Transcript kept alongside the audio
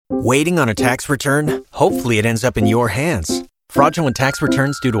Waiting on a tax return? Hopefully it ends up in your hands. Fraudulent tax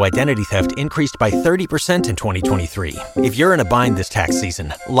returns due to identity theft increased by 30% in 2023. If you're in a bind this tax season,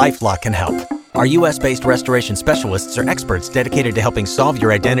 LifeLock can help. Our U.S.-based restoration specialists are experts dedicated to helping solve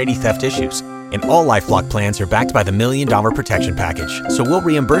your identity theft issues. And all LifeLock plans are backed by the $1 Million Protection Package. So we'll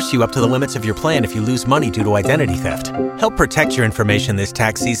reimburse you up to the limits of your plan if you lose money due to identity theft. Help protect your information this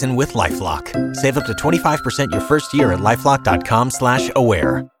tax season with LifeLock. Save up to 25% your first year at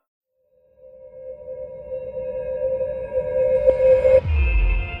LifeLock.com/aware.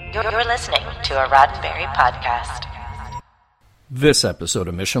 You're listening to a Roddenberry podcast. This episode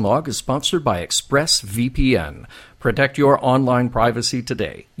of Mission Log is sponsored by ExpressVPN. Protect your online privacy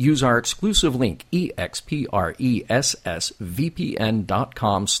today. Use our exclusive link,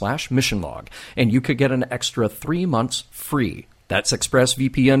 expressvpn.com/missionlog, and you could get an extra 3 months free. That's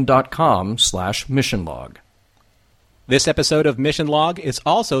expressvpn.com/missionlog. This episode of Mission Log is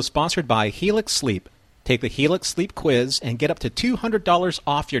also sponsored by Helix Sleep. Take the Helix Sleep Quiz and get up to $200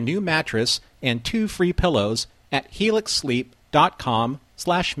 off your new mattress and 2 free pillows at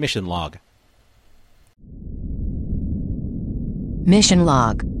helixsleep.com/missionlog. Mission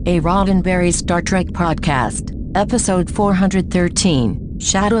Log, a Roddenberry Star Trek podcast, episode 413,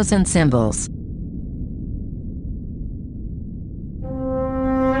 Shadows and Symbols.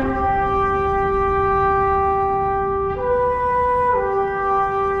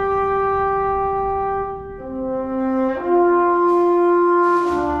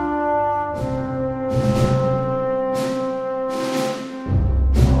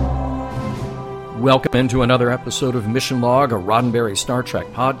 Welcome into another episode of Mission Log, a Roddenberry Star Trek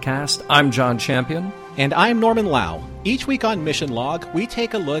podcast. I'm John Champion. And I'm Norman Lau. Each week on Mission Log, we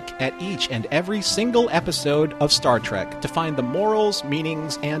take a look at each and every single episode of Star Trek to find the morals,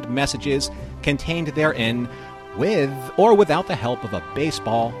 meanings, and messages contained therein, with or without the help of a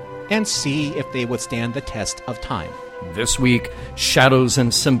baseball, and see if they would stand the test of time. This week, Shadows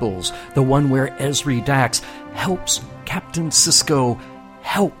and Symbols, the one where Ezri Dax helps Captain Sisko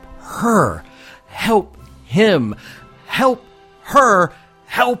help her. Help him. Help her.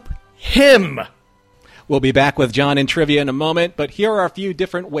 Help him. We'll be back with John in trivia in a moment, but here are a few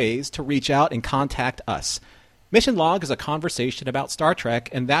different ways to reach out and contact us. Mission Log is a conversation about Star Trek,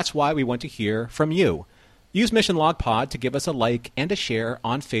 and that's why we want to hear from you. Use Mission Log Pod to give us a like and a share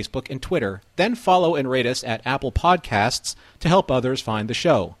on Facebook and Twitter. Then follow and rate us at Apple Podcasts to help others find the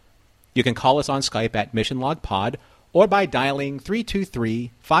show. You can call us on Skype at Mission Log Pod or by dialing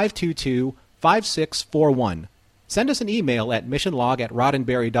 323-522-5641. Send us an email at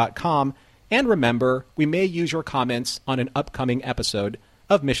missionlog@roddenberry.com, and remember, we may use your comments on an upcoming episode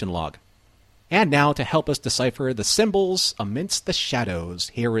of Mission Log. And now, to help us decipher the symbols amidst the shadows,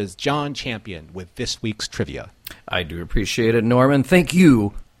 here is John Champion with this week's trivia. I do appreciate it, Norman. Thank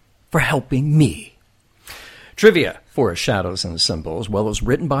you for helping me. Trivia for Shadows and Symbols. Well, it was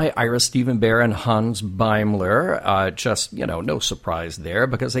written by Ira Steven Behr and Hans Beimler. No surprise there,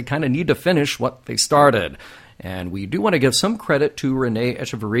 because they kind of need to finish what they started. And we do want to give some credit to Renee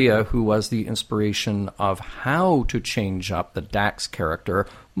Echevarria, who was the inspiration of how to change up the Dax character.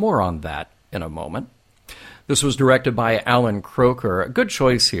 More on that in a moment. This was directed by Alan Croker. A good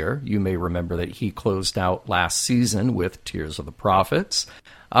choice here. You may remember that he closed out last season with Tears of the Prophets.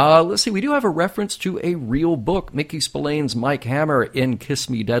 Let's see, we do have a reference to a real book, Mickey Spillane's Mike Hammer in Kiss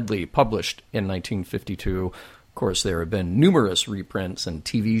Me Deadly, published in 1952. Of course, there have been numerous reprints and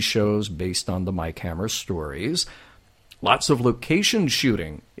TV shows based on the Mike Hammer stories. Lots of location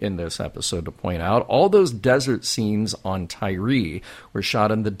shooting in this episode to point out. All those desert scenes on Tyree were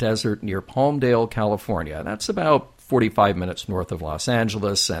shot in the desert near Palmdale, California. That's about 45 minutes north of Los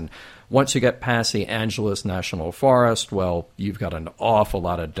Angeles, and once you get past the Angeles National Forest, well, you've got an awful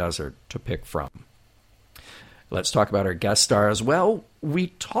lot of desert to pick from. Let's talk about our guest stars. Well, we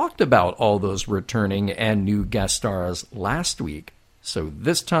talked about all those returning and new guest stars last week, so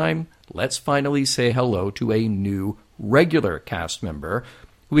this time, let's finally say hello to a new regular cast member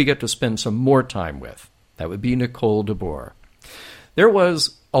who we get to spend some more time with. That would be Nicole DeBoer. There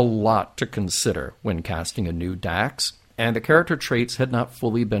was a lot to consider when casting a new Dax, and the character traits had not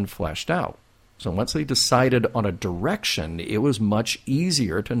fully been fleshed out. So once they decided on a direction, it was much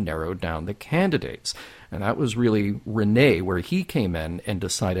easier to narrow down the candidates. And that was really Renee, where he came in and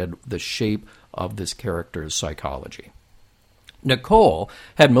decided the shape of this character's psychology. Nicole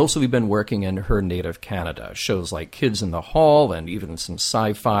had mostly been working in her native Canada, shows like Kids in the Hall and even some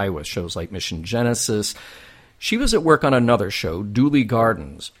sci-fi with shows like Mission Genesis. She was at work on another show, Dooley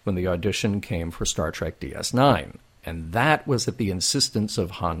Gardens, when the audition came for Star Trek DS9. And that was at the insistence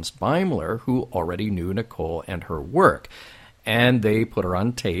of Hans Beimler, who already knew Nicole and her work. and they put her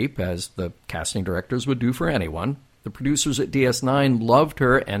on tape, as the casting directors would do for anyone. The producers at DS9 loved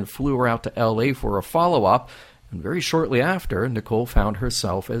her and flew her out to L.A. for a follow-up, and very shortly after, Nicole found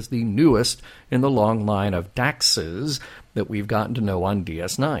herself as the newest in the long line of Daxes that we've gotten to know on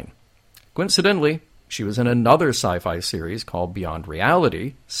DS9. Coincidentally, she was in another sci-fi series called Beyond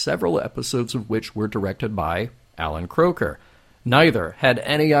Reality, several episodes of which were directed by Alan Croker. Neither had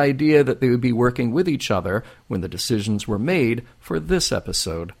any idea that they would be working with each other when the decisions were made for this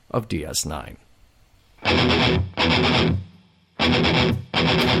episode of DS9.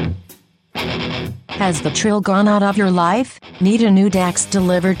 Has the Trill gone out of your life? Need a new Dax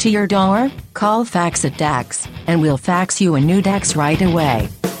delivered to your door? Call Fax at Dax, and we'll fax you a new Dax right away.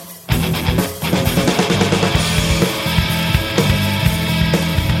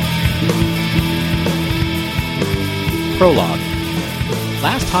 Prologue.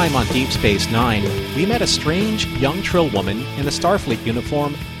 Last time on Deep Space Nine, we met a strange young Trill woman in a Starfleet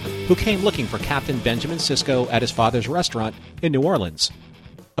uniform who came looking for Captain Benjamin Sisko at his father's restaurant in New Orleans.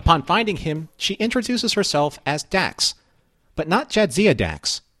 Upon finding him, she introduces herself as Dax, but not Jadzia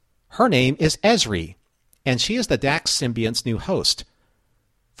Dax. Her name is Ezri, and she is the Dax symbiont's new host.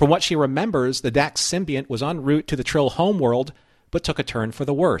 From what she remembers, the Dax symbiont was en route to the Trill homeworld, but took a turn for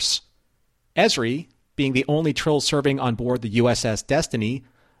the worse. Ezri, being the only Trill serving on board the USS Destiny,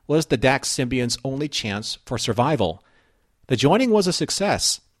 was the Dax symbiont's only chance for survival. The joining was a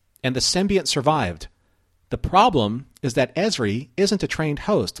success, and the symbiont survived. The problem is that Ezri isn't a trained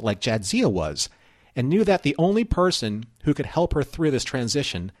host like Jadzia was, and knew that the only person who could help her through this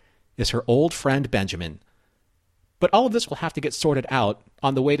transition is her old friend Benjamin. But all of this will have to get sorted out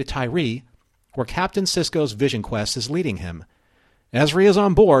on the way to Tyree, where Captain Sisko's vision quest is leading him. Ezri is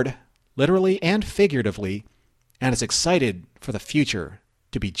on board, literally and figuratively, and is excited for the future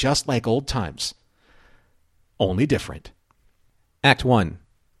to be just like old times. Only different. Act 1.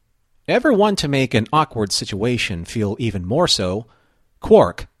 Ever want to make an awkward situation feel even more so?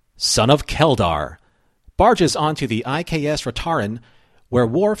 Quark, son of Keldar, barges onto the IKS Rataran, where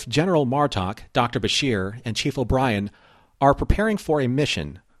Worf, General Martok, Dr. Bashir, and Chief O'Brien are preparing for a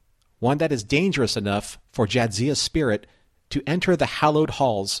mission, one that is dangerous enough for Jadzia's spirit to enter the hallowed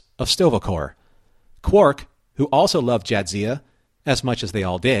halls of Sto-vo-kor. Quark, who also loved Jadzia, as much as they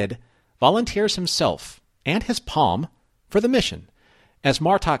all did, volunteers himself and his palm for the mission, as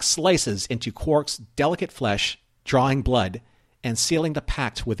Martok slices into Quark's delicate flesh, drawing blood, and sealing the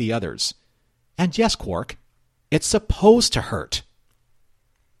pact with the others. And yes, Quark, it's supposed to hurt.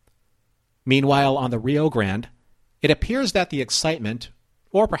 Meanwhile, on the Rio Grande, it appears that the excitement,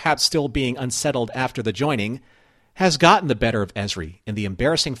 or perhaps still being unsettled after the joining, has gotten the better of Ezri in the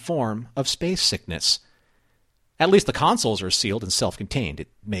embarrassing form of space sickness. At least the consoles are sealed and self-contained. It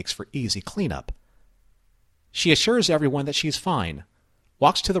makes for easy cleanup. She assures everyone that she's fine,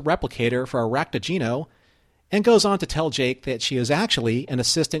 walks to the replicator for a Raktajino, and goes on to tell Jake that she is actually an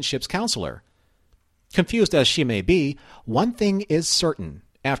assistant ship's counselor. Confused as she may be, one thing is certain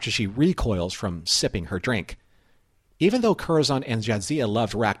after she recoils from sipping her drink. Even though Curzon and Jadzia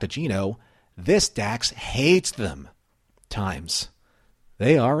loved Raktajino, this Dax hates them. Times.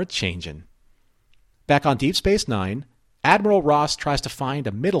 They are a-changin'. Back on Deep Space Nine, Admiral Ross tries to find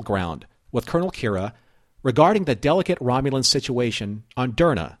a middle ground with Colonel Kira regarding the delicate Romulan situation on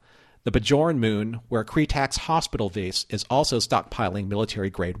Derna, the Bajoran moon where Kretak's hospital base is also stockpiling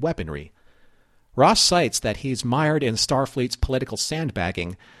military-grade weaponry. Ross cites that he's mired in Starfleet's political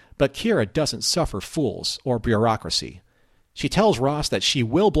sandbagging, but Kira doesn't suffer fools or bureaucracy. She tells Ross that she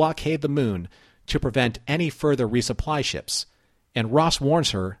will blockade the moon to prevent any further resupply ships, and Ross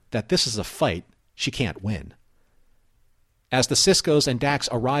warns her that this is a fight she can't win. As the Siskos and Dax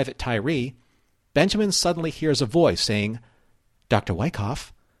arrive at Tyree, Benjamin suddenly hears a voice saying, "Dr.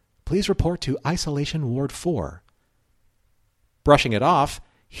 Wyckoff, please report to Isolation Ward 4. Brushing it off,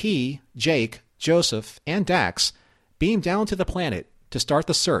 he, Jake, Joseph, and Dax beam down to the planet to start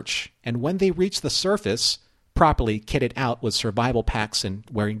the search, and when they reach the surface, properly kitted out with survival packs and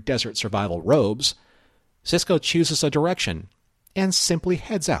wearing desert survival robes, Sisko chooses a direction and simply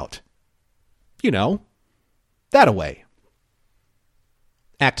heads out. You know, that-a-way.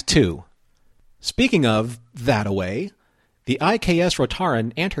 Act 2. Speaking of that-a-way, the IKS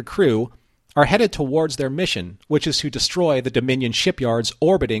Rataran and her crew are headed towards their mission, which is to destroy the Dominion shipyards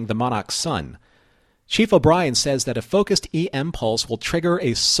orbiting the Monarch's sun. Chief O'Brien says that a focused EM pulse will trigger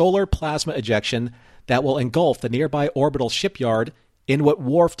a solar plasma ejection that will engulf the nearby orbital shipyard in what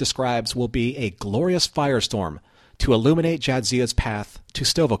Worf describes will be a glorious firestorm to illuminate Jadzia's path to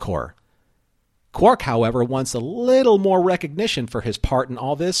Sto-vo-kor. Quark, however, wants a little more recognition for his part in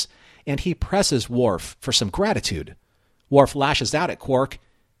all this, and he presses Worf for some gratitude. Worf lashes out at Quark,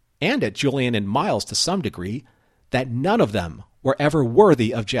 and at Julian and Miles to some degree, that none of them were ever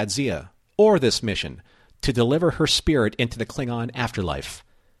worthy of Jadzia or this mission to deliver her spirit into the Klingon afterlife.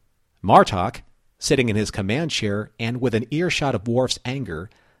 Martok, sitting in his command chair and with an earshot of Worf's anger,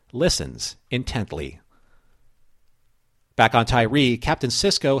 listens intently. Back on Tyree, Captain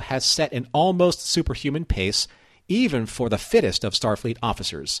Sisko has set an almost superhuman pace even for the fittest of Starfleet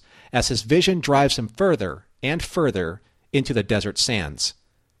officers, as his vision drives him further and further into the desert sands.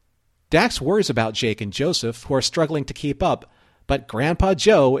 Dax worries about Jake and Joseph, who are struggling to keep up, but Grandpa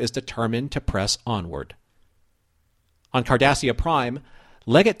Joe is determined to press onward. On Cardassia Prime,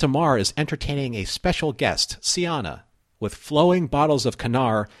 Legate Damar is entertaining a special guest, Siana, with flowing bottles of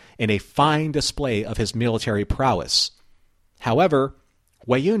Kanar and a fine display of his military prowess. However,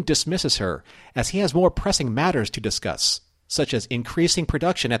 Weyoun dismisses her, as he has more pressing matters to discuss, such as increasing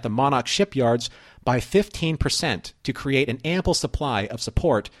production at the Monarch shipyards by 15% to create an ample supply of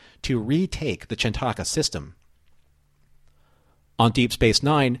support to retake the Chantaka system. On Deep Space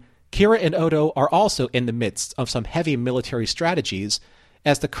Nine, Kira and Odo are also in the midst of some heavy military strategies,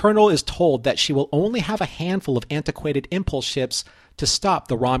 as the Colonel is told that she will only have a handful of antiquated impulse ships to stop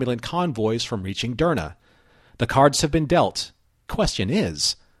the Romulan convoys from reaching Derna. The cards have been dealt. Question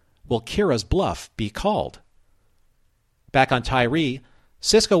is, will Kira's bluff be called? Back on Tyree,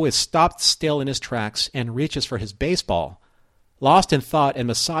 Sisko is stopped still in his tracks and reaches for his baseball. Lost in thought and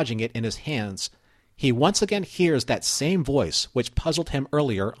massaging it in his hands, he once again hears that same voice which puzzled him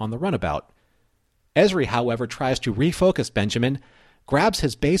earlier on the runabout. Ezri, however, tries to refocus Benjamin, grabs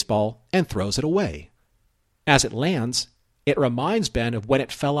his baseball, and throws it away. As it lands, it reminds Ben of when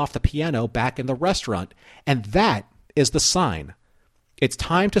it fell off the piano back in the restaurant, and that is the sign. It's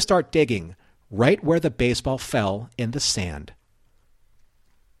time to start digging right where the baseball fell in the sand.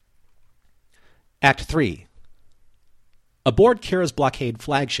 Act 3. Aboard Kira's blockade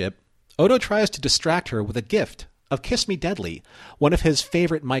flagship, Odo tries to distract her with a gift of Kiss Me Deadly, one of his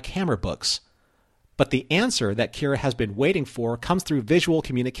favorite Mike Hammer books. But the answer that Kira has been waiting for comes through visual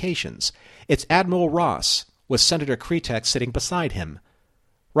communications. It's Admiral Ross, with Senator Kretek sitting beside him.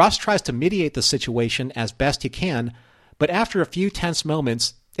 Ross tries to mediate the situation as best he can, but after a few tense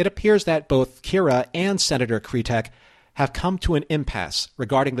moments, it appears that both Kira and Senator Kretek have come to an impasse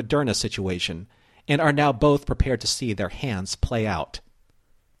regarding the Derna situation, and are now both prepared to see their hands play out.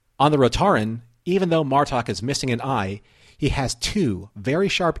 On the Rotaran, even though Martok is missing an eye, he has 2 very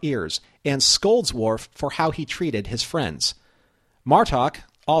sharp ears and scolds Worf for how he treated his friends. Martok,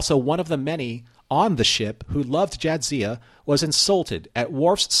 also one of the many on the ship who loved Jadzia, was insulted at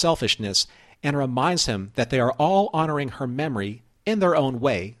Worf's selfishness and reminds him that they are all honoring her memory in their own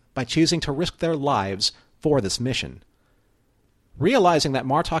way by choosing to risk their lives for this mission. Realizing that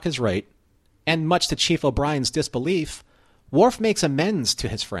Martok is right, and much to Chief O'Brien's disbelief, Worf makes amends to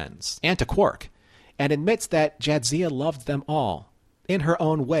his friends and to Quark, and admits that Jadzia loved them all, in her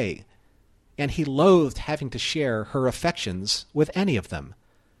own way, and he loathed having to share her affections with any of them.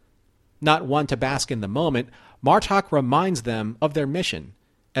 Not one to bask in the moment, Martok reminds them of their mission,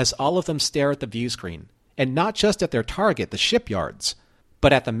 as all of them stare at the view screen, and not just at their target, the shipyards,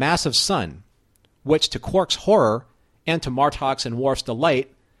 but at the massive sun, which to Quark's horror, and to Martok's and Worf's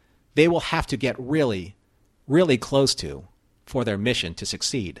delight, they will have to get really, really close to for their mission to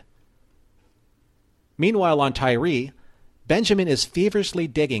succeed. Meanwhile on Tyree, Benjamin is feverishly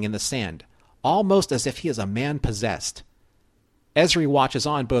digging in the sand, almost as if he is a man possessed. Ezri watches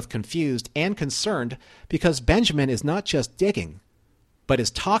on both confused and concerned because Benjamin is not just digging, but is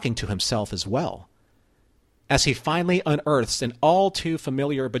talking to himself as well. As he finally unearths an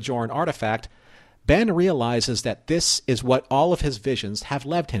all-too-familiar Bajoran artifact, Ben realizes that this is what all of his visions have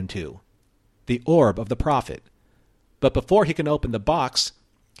led him to, the Orb of the Prophet. But before he can open the box,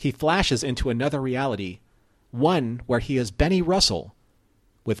 he flashes into another reality, one where he is Benny Russell,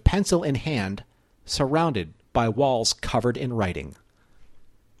 with pencil in hand, surrounded by walls covered in writing.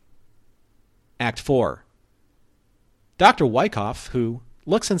 Act 4. Dr. Wyckoff, who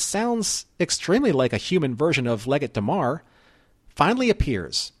looks and sounds extremely like a human version of Legate Damar, finally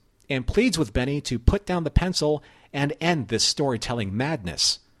appears and pleads with Benny to put down the pencil and end this storytelling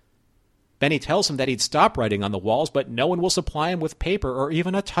madness. Benny tells him that he'd stop writing on the walls, but no one will supply him with paper or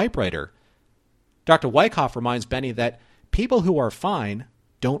even a typewriter. Dr. Wyckoff reminds Benny that people who are fine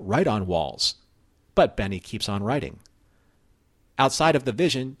don't write on walls, but Benny keeps on writing. Outside of the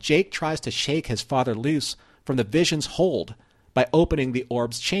vision, Jake tries to shake his father loose from the vision's hold by opening the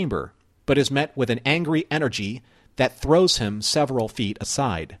orb's chamber, but is met with an angry energy that throws him several feet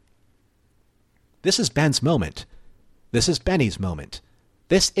aside. This is Ben's moment. This is Benny's moment.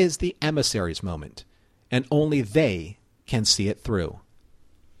 This is the emissary's moment, and only they can see it through.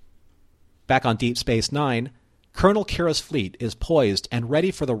 Back on Deep Space Nine, Colonel Kira's fleet is poised and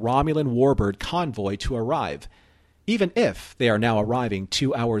ready for the Romulan Warbird convoy to arrive, even if they are now arriving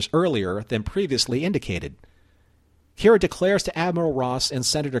 2 hours earlier than previously indicated. Kira declares to Admiral Ross and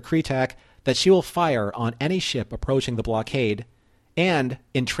Senator Kretak that she will fire on any ship approaching the blockade and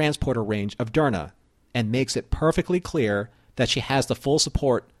in transporter range of Derna, and makes it perfectly clear that she has the full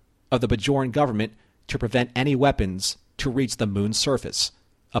support of the Bajoran government to prevent any weapons to reach the moon's surface,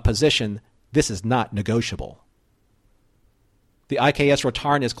 a position this is not negotiable. The IKS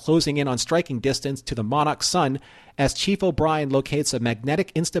Rotarn is closing in on striking distance to the Monarch Sun as Chief O'Brien locates a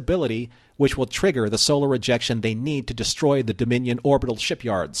magnetic instability which will trigger the solar ejection they need to destroy the Dominion orbital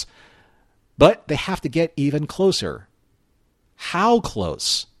shipyards. But they have to get even closer. How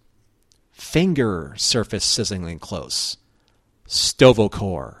close? Finger surface sizzling close.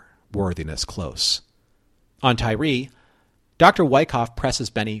 Stovokor worthiness close. On Tyree, Dr. Wyckoff presses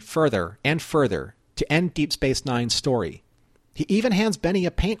Benny further and further to end Deep Space Nine's story. He even hands Benny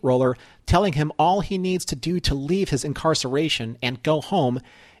a paint roller, telling him all he needs to do to leave his incarceration and go home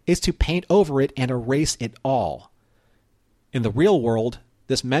is to paint over it and erase it all. In the real world,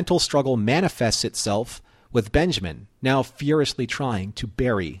 this mental struggle manifests itself with Benjamin now furiously trying to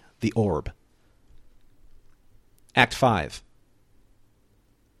bury the orb. Act 5.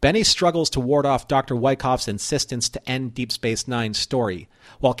 Benny struggles to ward off Dr. Wyckoff's insistence to end Deep Space Nine's story,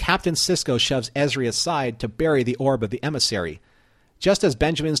 while Captain Sisko shoves Ezri aside to bury the orb of the emissary. Just as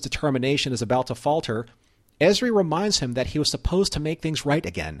Benjamin's determination is about to falter, Ezri reminds him that he was supposed to make things right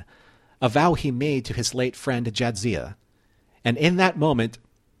again, a vow he made to his late friend Jadzia. And in that moment,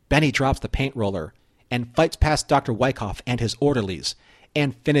 Benny drops the paint roller and fights past Dr. Wyckoff and his orderlies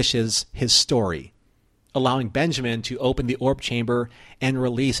and finishes his story, allowing Benjamin to open the orb chamber and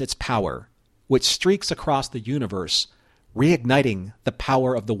release its power, which streaks across the universe, reigniting the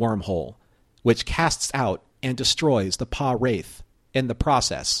power of the wormhole, which casts out and destroys the Pa-Wraith in the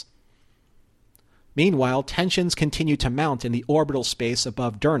process. Meanwhile, tensions continue to mount in the orbital space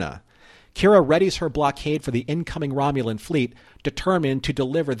above Derna. Kira readies her blockade for the incoming Romulan fleet, determined to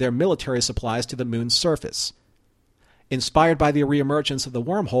deliver their military supplies to the moon's surface. Inspired by the reemergence of the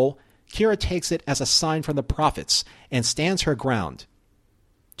wormhole, Kira takes it as a sign from the prophets and stands her ground.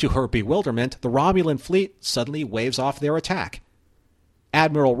 To her bewilderment, the Romulan fleet suddenly waves off their attack.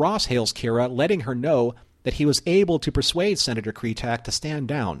 Admiral Ross hails Kira, letting her know that he was able to persuade Senator Kretak to stand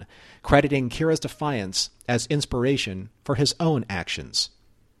down, crediting Kira's defiance as inspiration for his own actions.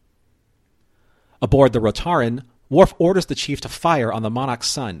 Aboard the Rotaran, Worf orders the chief to fire on the Monarch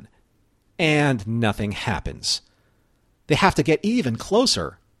Sun, and nothing happens. They have to get even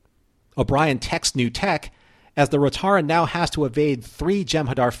closer. O'Brien texts new tech, as the Rotaran now has to evade 3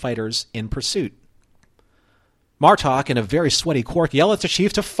 Jem'Hadar fighters in pursuit. Martok and a very sweaty Quark yell at the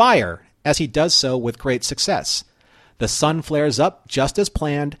chief to fire, as he does so with great success. The sun flares up just as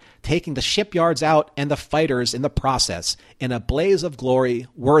planned, taking the shipyards out and the fighters in the process in a blaze of glory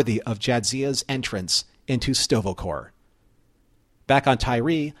worthy of Jadzia's entrance into Stovokor. Back on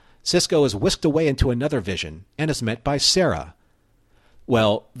Tyree, Sisko is whisked away into another vision and is met by Sarah.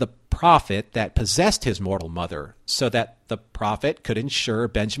 Well, the prophet that possessed his mortal mother, so that the prophet could ensure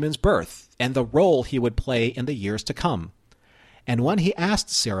Benjamin's birth and the role he would play in the years to come. And when he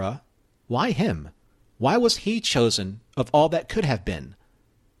asked Sarah, why him? Why was he chosen of all that could have been?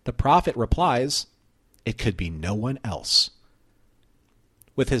 The prophet replies, it could be no one else.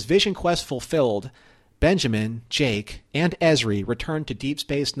 With his vision quest fulfilled, Benjamin, Jake, and Ezri return to Deep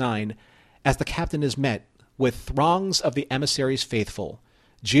Space Nine as the captain is met with throngs of the emissary's faithful,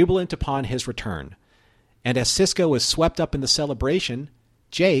 jubilant upon his return. And as Sisko is swept up in the celebration,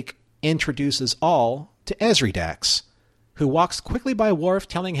 Jake introduces all to Ezri Dax, who walks quickly by Worf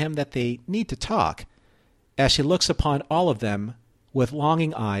telling him that they need to talk, as she looks upon all of them with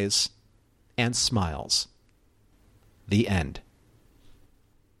longing eyes and smiles. The end.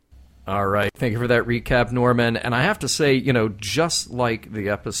 All right. Thank you for that recap, Norman. And I have to say, just like the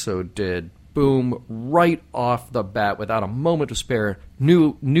episode did, boom, right off the bat, without a moment to spare,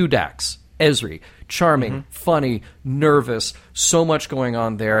 new Dax, Ezri, charming, funny, nervous, so much going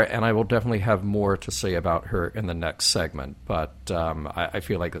on there, and I will definitely have more to say about her in the next segment. But I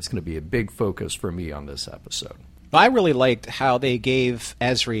feel like that's going to be a big focus for me on this episode. I really liked how they gave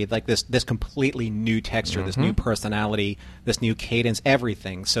Ezri like this completely new texture, this new personality, this new cadence,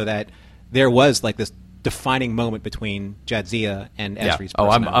 everything, so that there was like this defining moment between Jadzia and Ezri's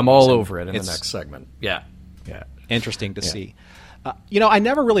personality. I'm all over it in the next segment. Yeah. Interesting to see. I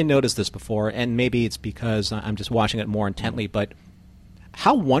never really noticed this before, and maybe it's because I'm just watching it more intently, but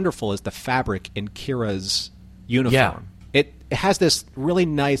how wonderful is the fabric in Kira's uniform? it has this really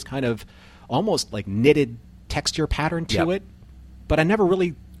nice kind of almost like knitted texture pattern to it, but I never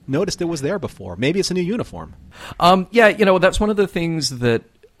really noticed it was there before. Maybe it's a new uniform. That's one of the things that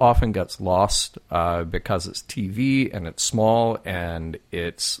often gets lost because it's TV and it's small and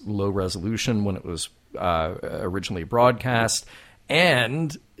it's low resolution when it was originally broadcast,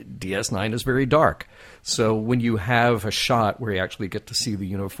 and DS9 is very dark. So when you have a shot where you actually get to see the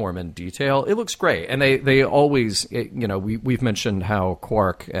uniform in detail, it looks great. And they always, we've mentioned how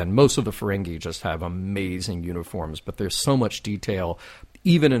Quark and most of the Ferengi just have amazing uniforms, but there's so much detail,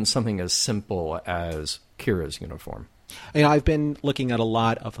 even in something as simple as Kira's uniform. I've been looking at a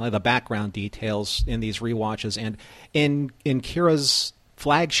lot of the background details in these rewatches, and in Kira's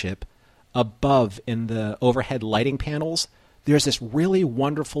flagship, above in the overhead lighting panels, there's this really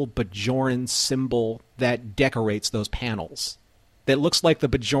wonderful Bajoran symbol that decorates those panels. That looks like the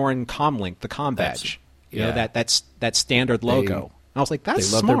Bajoran comlink, the comm badge. That's that standard logo. I was like, that's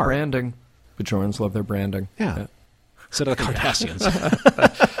smart. They love their branding. Bajorans love their branding. Yeah. So do the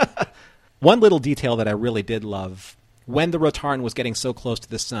Cardassians. One little detail that I really did love, when the Rotarran was getting so close to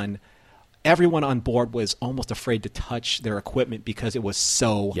the sun, everyone on board was almost afraid to touch their equipment because it was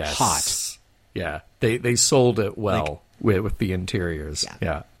so hot. Yeah, they sold it well with the interiors.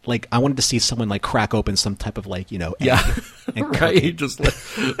 Yeah. Like, I wanted to see someone like crack open some type of egg and right. Just let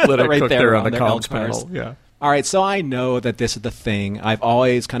it right cook there on the comms panel. Yeah. All right, so I know that this is the thing. I've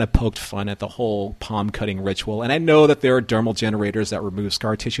always kind of poked fun at the whole palm cutting ritual, and I know that there are dermal generators that remove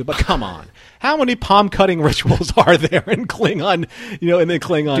scar tissue, but come on. How many palm cutting rituals are there in Klingon, in the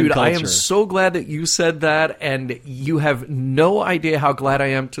Klingon Dude, culture? I am so glad that you said that, and you have no idea how glad I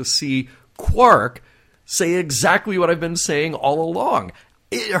am to see Quark say exactly what I've been saying all along.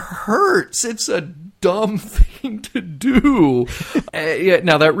 It hurts. It's a dumb thing to do.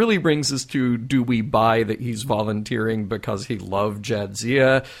 Now, that really brings us to, do we buy that he's volunteering because he loved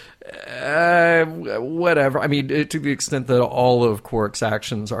Jadzia? Whatever. I mean, to the extent that all of Quark's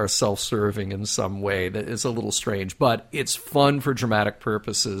actions are self-serving in some way, that is a little strange. But it's fun for dramatic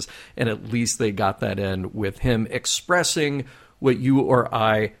purposes, and at least they got that in with him expressing what you or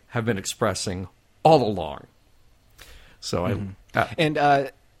I have been expressing all along. So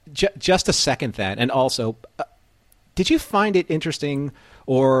just to second that, and also, did you find it interesting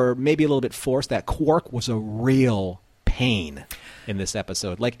or maybe a little bit forced that Quark was a real pain in this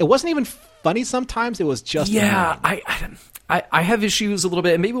episode? Like, it wasn't even funny sometimes, it was just I have issues a little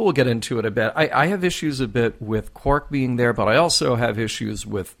bit, and maybe we'll get into it a bit. I have issues a bit with Quark being there, but I also have issues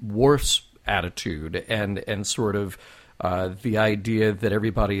with Worf's attitude and sort of the idea that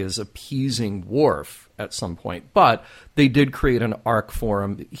everybody is appeasing Worf at some point. But they did create an arc for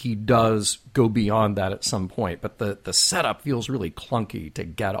him. He does go beyond that at some point, but the setup feels really clunky to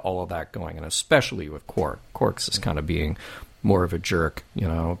get all of that going, and especially with Quark. Quark's is kind of being more of a jerk,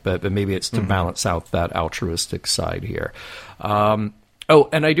 but maybe it's to balance out that altruistic side here. Oh,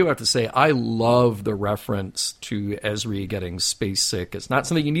 and I do have to say, I love the reference to Ezri getting space sick. It's not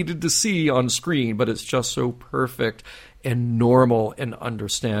something you needed to see on screen, but it's just so perfect and normal and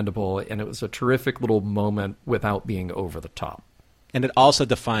understandable, and it was a terrific little moment without being over the top. And it also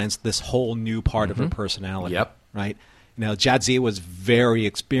defines this whole new part of her personality. Yep. Right? Jadzia was very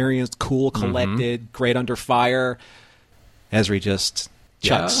experienced, cool, collected, great under fire. Ezri just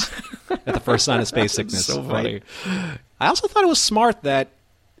chucks at the first sign of space sickness. So funny. Right? I also thought it was smart that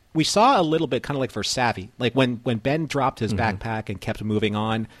we saw a little bit kind of like for Savvy. Like when Ben dropped his backpack and kept moving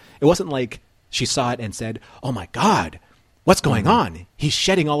on, it wasn't like she saw it and said, "Oh my God, what's going on? He's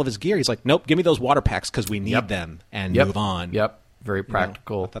shedding all of his gear." He's like, "Nope, give me those water packs because we need them," and move on. Yep. Very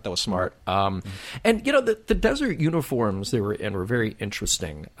practical. I thought that was smart. And, the desert uniforms they were in were very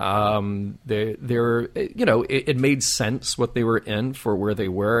interesting. It made sense what they were in for where they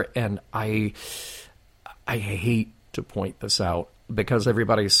were. And I hate to point this out because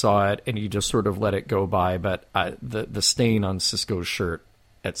everybody saw it and you just sort of let it go by. But the stain on Sisko's shirt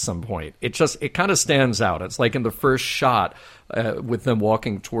at some point, it kind of stands out. It's like in the first shot with them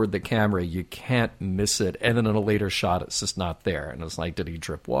walking toward the camera, you can't miss it. And then in a later shot, it's just not there. And it's like, did he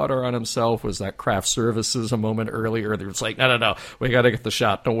drip water on himself? Was that craft services a moment earlier? They're just like, no, we got to get the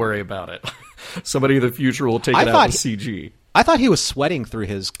shot. Don't worry about it. Somebody in the future will take it out with CG. I thought he was sweating through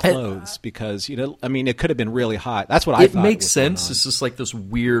his clothes because, it could have been really hot. That's what I thought. It makes sense. It's just like this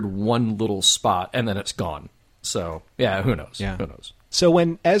weird one little spot, and then it's gone. So, yeah, who knows? Yeah. Who knows? So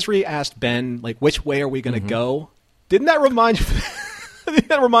when Ezri asked Ben, like, which way are we going to go? Didn't that remind you?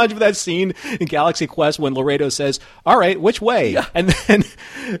 That reminds you of that scene in Galaxy Quest when Laredo says, "All right, which way?" Yeah. And then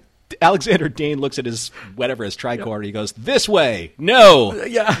Alexander Dane looks at his tricorder. He goes, "This way. No.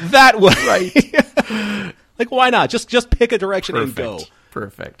 Yeah. That way." Right. Like, why not? Just pick a direction and go.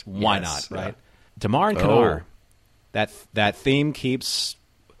 Perfect. Why Yes. not, right? Damar and Kanar. That theme keeps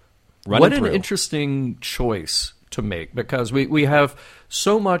running What an through. interesting choice to make, because we have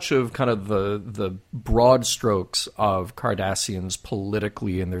so much of kind of the broad strokes of Cardassians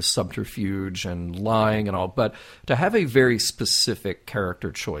politically and their subterfuge and lying and all, but to have a very specific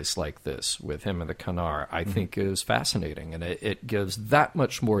character choice like this with him and the Kanar, I think is fascinating, and it gives that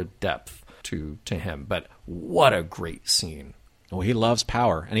much more depth to him. But what a great scene. Well, he loves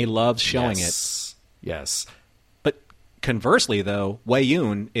power, and he loves showing it. Yes. But conversely, though, Wei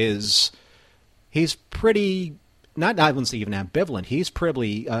Yun he's pretty, not I wouldn't say even ambivalent, he's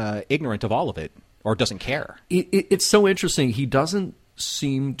pretty ignorant of all of it, or doesn't care. It's so interesting. He doesn't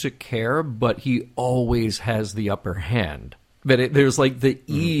seem to care, but he always has the upper hand. But there's like the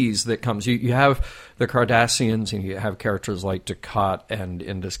ease that comes. You have the Cardassians, and you have characters like Dukat, and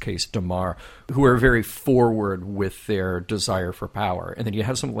in this case Damar, who are very forward with their desire for power. And then you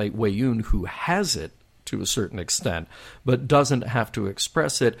have someone like Wei Yun, who has it to a certain extent, but doesn't have to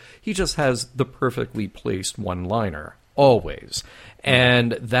express it. He just has the perfectly placed one-liner, always.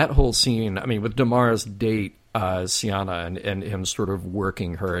 And that whole scene, I mean, with Damar's date, Sienna, and him sort of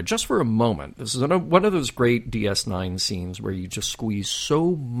working her just for a moment. This is one of those great DS9 scenes where you just squeeze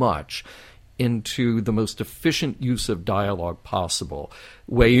so much into the most efficient use of dialogue possible.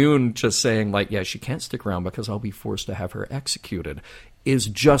 Wei Yun just saying, like, yeah, she can't stick around because I'll be forced to have her executed, is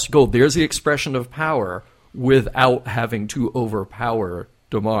just gold. There's the expression of power without having to overpower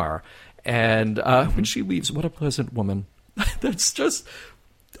Damar. And when she leaves, what a pleasant woman. That's just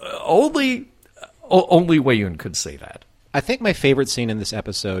only Wei Yun could say that. I think my favorite scene in this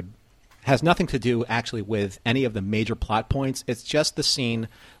episode has nothing to do actually with any of the major plot points. It's just the scene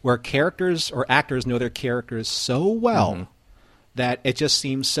where characters or actors know their characters so well that it just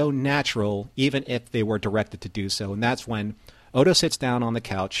seems so natural, even if they were directed to do so. And that's when Odo sits down on the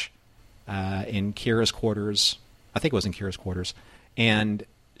couch in Kira's quarters. I think it was in Kira's quarters. And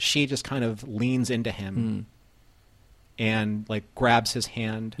she just kind of leans into him and like grabs his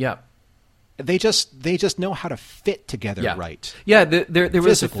hand. Yeah. They just know how to fit together right. Yeah, there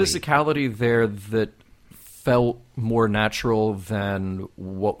was a Physically. physicality there that felt more natural than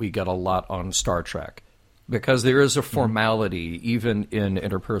what we get a lot on Star Trek. Because there is a formality, even in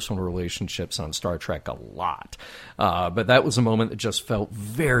interpersonal relationships on Star Trek, a lot. But that was a moment that just felt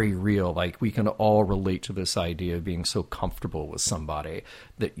very real. Like, we can all relate to this idea of being so comfortable with somebody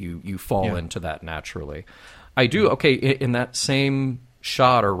that you fall into that naturally. I do. Okay, in that same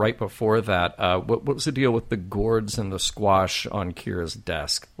shot, or right before that, what was the deal with the gourds and the squash on Kira's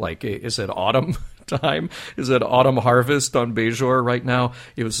desk? Like, is it autumn time? Is it autumn harvest on Bajor right now?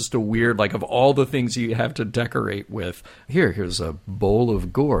 It was just a weird, like, of all the things you have to decorate with, here's a bowl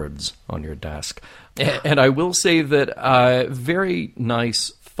of gourds on your desk. And I will say that very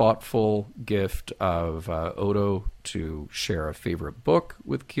nice, thoughtful gift of Odo to share a favorite book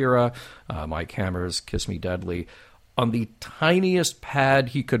with Kira, Mike Hammer's Kiss Me Deadly, on the tiniest pad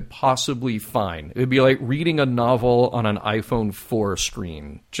he could possibly find. It would be like reading a novel on an iPhone 4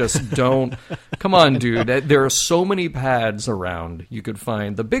 screen. Just don't... Come on, dude. There are so many pads around. You could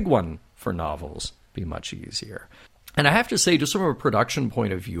find the big one for novels. Be much easier. And I have to say, just from a production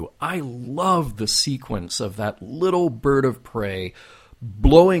point of view, I love the sequence of that little bird of prey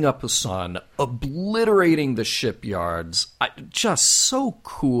blowing up the sun, obliterating the shipyards. Just so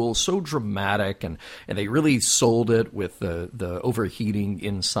cool, so dramatic, and they really sold it with the overheating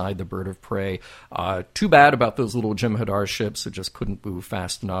inside the bird of prey. Too bad about those little Jem'Hadar ships that just couldn't move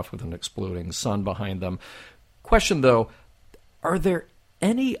fast enough with an exploding sun behind them. Question, though, are there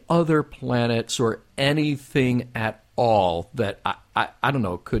any other planets or anything at all that, I don't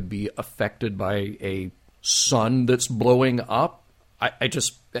know, could be affected by a sun that's blowing up? I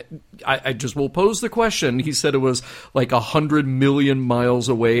just will pose the question. He said it was like 100 million miles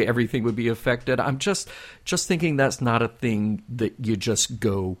away, everything would be affected. I'm just thinking that's not a thing that you just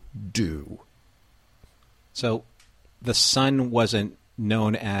go do. So the sun wasn't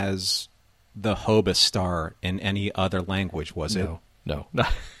known as the Hobus star in any other language, was it? No,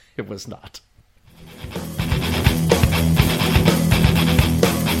 it was not.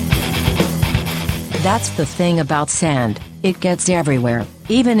 That's the thing about sand. It gets everywhere,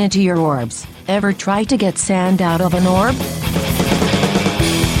 even into your orbs. Ever try to get sand out of an orb?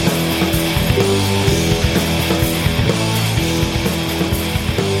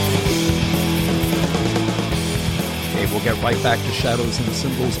 Okay, we'll get right back to Shadows and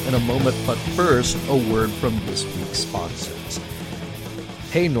Symbols in a moment, but first, a word from this week's sponsors.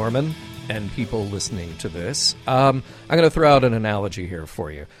 Hey, Norman, and people listening to this, I'm going to throw out an analogy here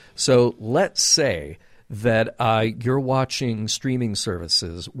for you. So let's say that you're watching streaming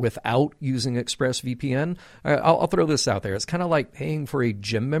services without using ExpressVPN, I'll throw this out there. It's kind of like paying for a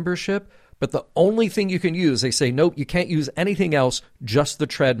gym membership, but the only thing you can use, they say, nope, you can't use anything else, just the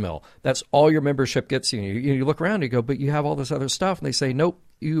treadmill. That's all your membership gets you. You look around and you go, but you have all this other stuff. And they say, nope,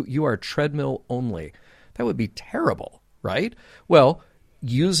 you are treadmill only. That would be terrible, right? Well,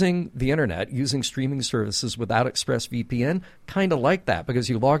 using the internet, using streaming services without ExpressVPN, kind of like that, because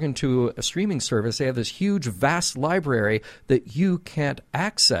you log into a streaming service, they have this huge, vast library that you can't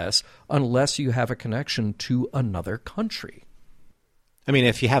access unless you have a connection to another country. I mean,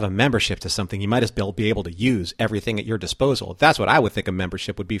 if you have a membership to something, you might as well be able to use everything at your disposal. That's what I would think a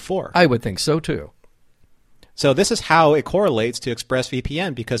membership would be for. I would think so, too. So this is how it correlates to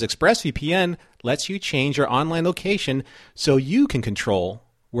ExpressVPN, because ExpressVPN lets you change your online location so you can control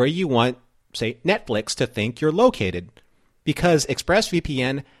where you want, say, Netflix to think you're located. Because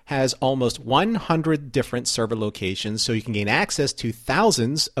ExpressVPN has almost 100 different server locations, so you can gain access to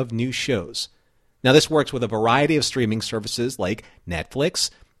thousands of new shows. Now, this works with a variety of streaming services like Netflix,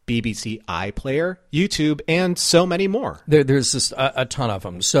 BBC iPlayer, YouTube, and so many more. There's just a ton of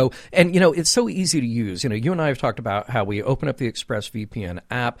them. So, and it's so easy to use. You and I have talked about how we open up the ExpressVPN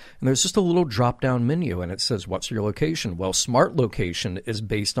app, and there's just a little drop-down menu, and it says, what's your location? Well, Smart Location is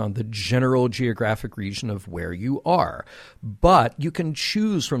based on the general geographic region of where you are. But you can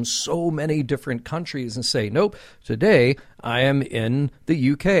choose from so many different countries and say, nope, today I am in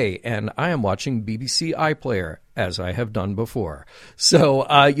the UK, and I am watching BBC iPlayer, as I have done before. So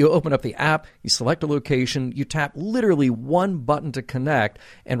you open up the app, you select a location, you tap literally one button to connect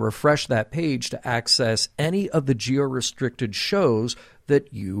and refresh that page to access any of the geo-restricted shows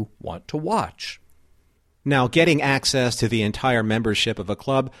that you want to watch. Now, getting access to the entire membership of a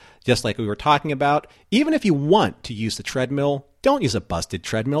club, just like we were talking about, even if you want to use the treadmill, don't use a busted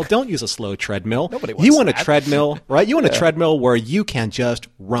treadmill. Don't use a slow treadmill. Nobody wants You want that. a treadmill, right? You want a treadmill where you can just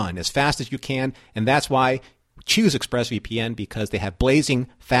run as fast as you can, and that's why choose ExpressVPN, because they have blazing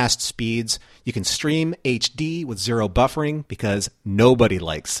fast speeds. You can stream HD with zero buffering because nobody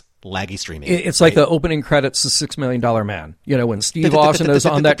likes laggy streaming. It's like the opening credits to $6 Million Man. When Steve Austin is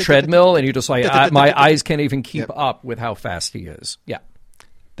on that treadmill and you're just like, my eyes can't even keep up with how fast he is. Yeah.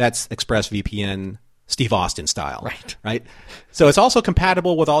 That's ExpressVPN Steve Austin style. Right? So it's also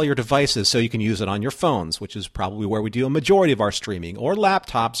compatible with all your devices, so you can use it on your phones, which is probably where we do a majority of our streaming, or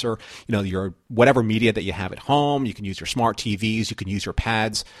laptops, or your whatever media that you have at home. You can use your smart TVs, you can use your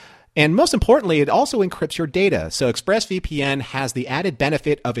pads. And most importantly, it also encrypts your data. So ExpressVPN has the added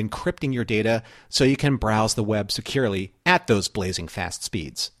benefit of encrypting your data so you can browse the web securely at those blazing fast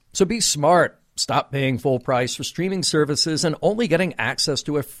speeds. So be smart. Stop paying full price for streaming services and only getting access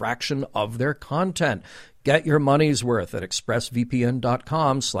to a fraction of their content. Get your money's worth at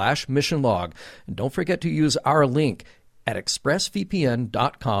expressvpn.com/missionlog. And don't forget to use our link at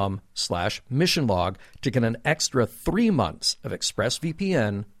expressvpn.com/missionlog to get an extra 3 months of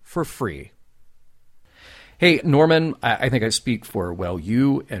ExpressVPN for free. Hey, Norman, I think I speak for,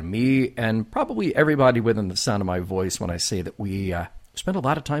 you and me and probably everybody within the sound of my voice when I say that we spend a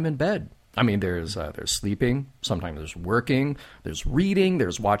lot of time in bed. I mean, there's sleeping, sometimes there's working, there's reading,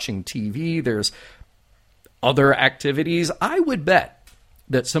 there's watching TV, there's other activities. I would bet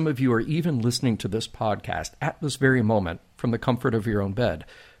that some of you are even listening to this podcast at this very moment from the comfort of your own bed.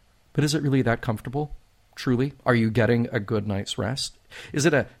 But is it really that comfortable? Truly? Are you getting a good night's rest? Is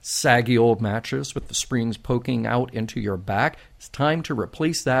it a saggy old mattress with the springs poking out into your back? It's time to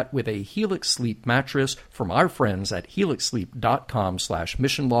replace that with a Helix Sleep mattress from our friends at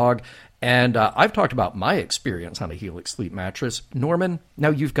helixsleep.com/missionlog. And I've talked about my experience on a Helix Sleep mattress. Norman, now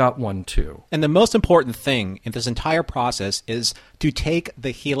you've got one too. And the most important thing in this entire process is to take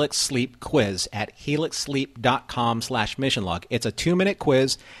the Helix Sleep quiz at helixsleep.com/missionlog. It's a 2-minute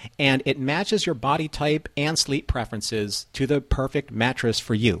quiz, and it matches your body type and sleep preferences to the perfect mattress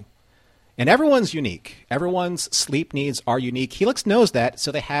for you. And everyone's unique. Everyone's sleep needs are unique. Helix knows that,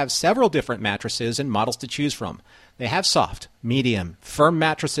 so they have several different mattresses and models to choose from. They have soft, medium, firm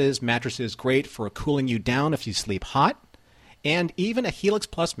mattresses great for cooling you down if you sleep hot, and even a Helix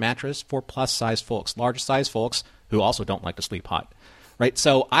Plus mattress for plus-size folks, larger-size folks who also don't like to sleep hot. Right?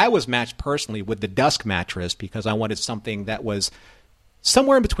 So I was matched personally with the Dusk mattress because I wanted something that was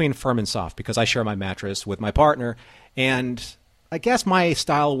somewhere in between firm and soft, because I share my mattress with my partner, and I guess my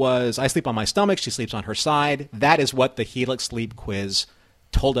style was I sleep on my stomach, she sleeps on her side. That is what the Helix Sleep quiz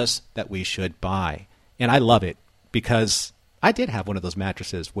told us that we should buy. And I love it because I did have one of those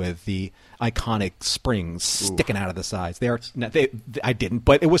mattresses with the iconic springs sticking out of the sides. I didn't,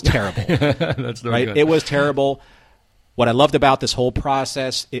 but it was terrible. That's no right? good. It was terrible. What I loved about this whole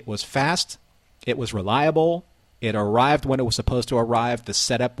process, it was fast, It was reliable. It arrived when it was supposed to arrive. The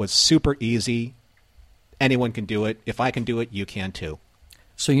setup was super easy. Anyone can do it. If I can do it, you can too.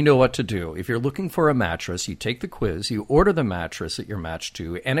 So you know what to do. If you're looking for a mattress, you take the quiz, you order the mattress that you're matched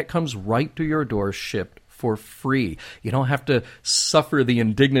to, and it comes right to your door shipped for free. You don't have to suffer the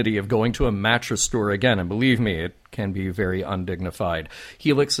indignity of going to a mattress store again. And believe me, it can be very undignified.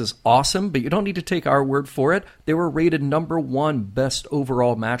 Helix is awesome, but you don't need to take our word for it. They were rated #1 best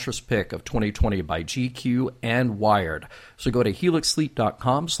overall mattress pick of 2020 by GQ and Wired. So go to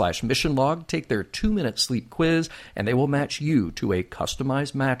helixsleep.com/missionlog, take their 2-minute sleep quiz, and they will match you to a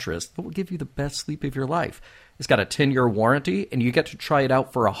customized mattress that will give you the best sleep of your life. It's got a 10-year warranty, and you get to try it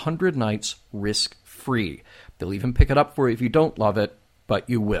out for 100 nights risk-free. They'll even pick it up for you if you don't love it, but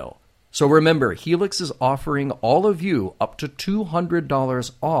you will. So remember, Helix is offering all of you up to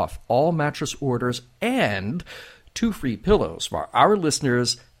 $200 off all mattress orders and 2 free pillows for our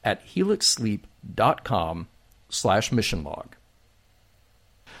listeners at helixsleep.com/missionlog.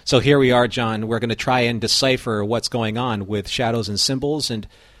 So here we are, John. We're going to try and decipher what's going on with shadows and symbols. And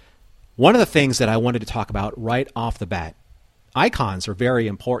one of the things that I wanted to talk about right off the bat, icons are very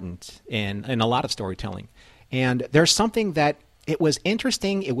important in a lot of storytelling. And there's something that it was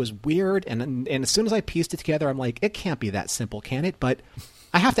interesting, it was weird, and as soon as I pieced it together, I'm like, it can't be that simple, can it? But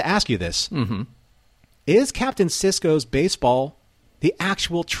I have to ask you this. Mm-hmm. Is Captain Sisko's baseball the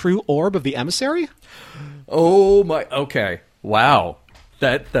actual true orb of the emissary? Oh, my. Okay. Wow.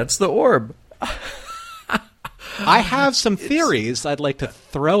 That's the orb. I have some theories I'd like to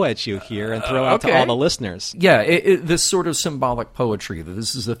throw at you here and throw out to all the listeners. Yeah, this sort of symbolic poetry, that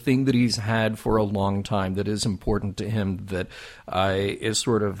this is a thing that he's had for a long time that is important to him, that is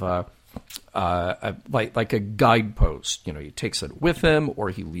sort of like a guidepost. You know, he takes it with him or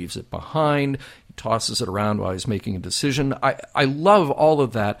he leaves it behind. He tosses it around while he's making a decision. I love all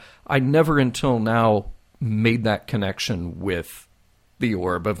of that. I never until now made that connection with the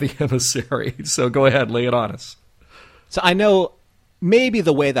orb of the emissary. So go ahead, lay it on us. So I know maybe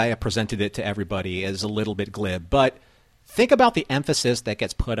the way that I presented it to everybody is a little bit glib, but think about the emphasis that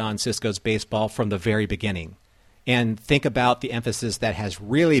gets put on Sisko's baseball from the very beginning. And think about the emphasis that has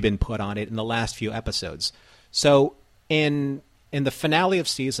really been put on it in the last few episodes. So in the finale of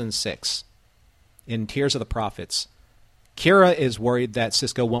Season 6, in Tears of the Prophets, Kira is worried that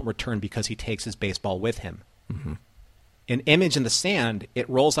Sisko won't return because he takes his baseball with him. Mm-hmm. In Image in the Sand, it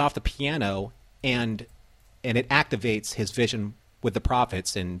rolls off the piano and it activates his vision with the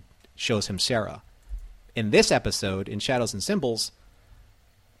prophets and shows him Sarah. In this episode, in Shadows and Symbols,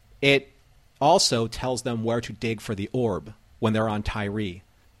 it also tells them where to dig for the orb when they're on Tyree.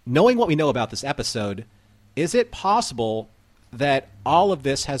 Knowing what we know about this episode, is it possible that all of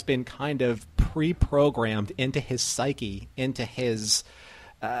this has been kind of pre-programmed into his psyche, into his,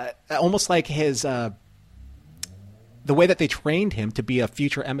 almost like his, the way that they trained him to be a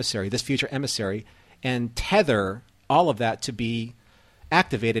future emissary, this future emissary, and tether all of that to be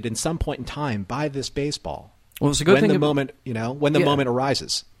activated in some point in time by this baseball? Well, it's a good thing when the moment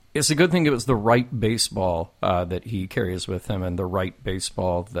arises. It's a good thing it was the right baseball that he carries with him and the right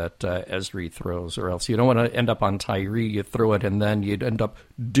baseball that Ezri throws, or else you don't want to end up on Tyree. You throw it and then you'd end up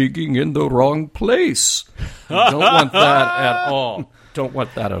digging in the wrong place. You don't want that at all. Don't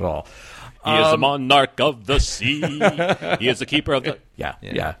want that at all. He is the monarch of the sea. He is the keeper of the...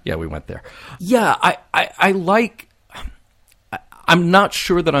 Yeah, we went there. Yeah, I like... I'm not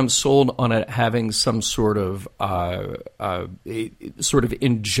sure that I'm sold on it having some sort of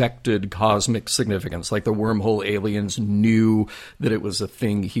injected cosmic significance, like the wormhole aliens knew that it was a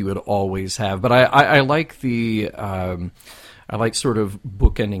thing he would always have. But I like the... I like sort of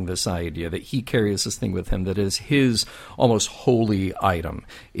bookending this idea that he carries this thing with him that is his almost holy item.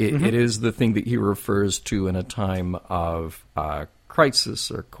 It is the thing that he refers to in a time of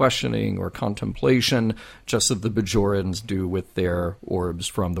crisis or questioning or contemplation, just as the Bajorans do with their orbs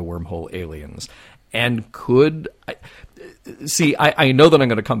from the wormhole aliens. And I know that I'm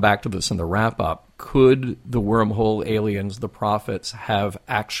going to come back to this in the wrap-up. Could the wormhole aliens, the prophets, have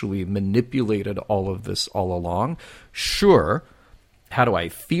actually manipulated all of this all along? Sure. How do I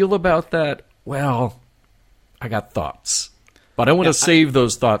feel about that? Well, I got thoughts. But I want to save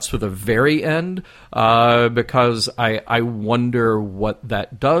those thoughts for the very end because I wonder what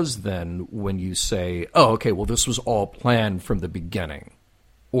that does then when you say, oh, okay, well, this was all planned from the beginning.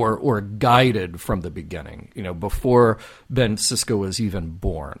 Or guided from the beginning, before Ben Sisko was even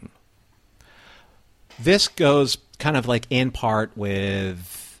born. This goes kind of like in part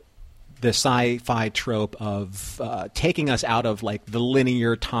with the sci-fi trope of taking us out of like the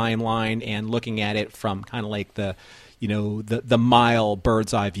linear timeline and looking at it from kind of like the, the mile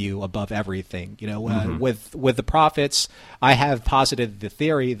bird's eye view above everything. With the prophets, I have posited the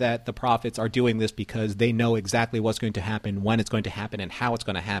theory that the prophets are doing this because they know exactly what's going to happen, when it's going to happen, and how it's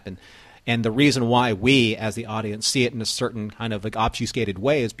going to happen. And the reason why we, as the audience, see it in a certain kind of obfuscated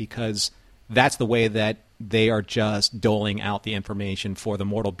way is because that's the way that they are just doling out the information for the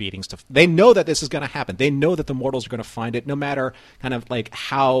mortal beings. They know that this is going to happen. They know that the mortals are going to find it, no matter kind of like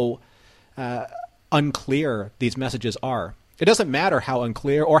how unclear these messages are. It doesn't matter how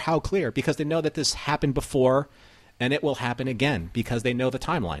unclear or how clear, because they know that this happened before and it will happen again, because they know the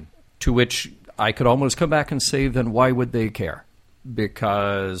timeline. To which I could almost come back and say, then why would they care?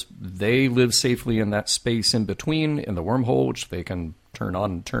 Because they live safely in that space in between, in the wormhole, which they can turn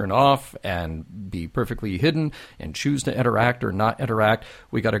on and turn off and be perfectly hidden and choose to interact or not interact.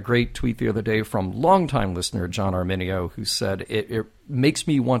 We got a great tweet the other day from longtime listener John Arminio, who said, it makes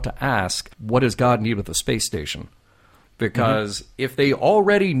me want to ask, what does God need with a space station? Because if they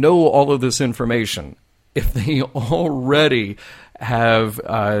already know all of this information, if they already have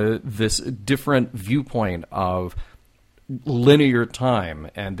this different viewpoint of linear time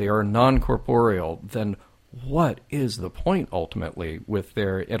and they are non-corporeal, then what is the point ultimately with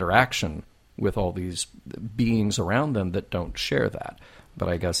their interaction with all these beings around them that don't share that? But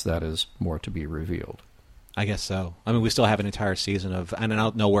I guess that is more to be revealed. I guess so. I mean, we still have an entire season of, and I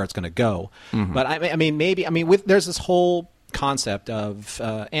don't know where it's going to go. But I mean, there's this whole concept of,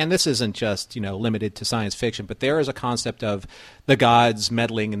 and this isn't just limited to science fiction, but there is a concept of the gods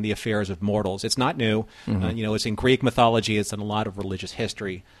meddling in the affairs of mortals. It's not new. It's in Greek mythology. It's in a lot of religious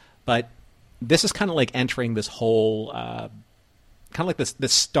history. But this is kind of like entering this whole kind of like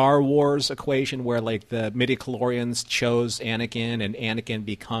this Star Wars equation where like the midichlorians chose Anakin and Anakin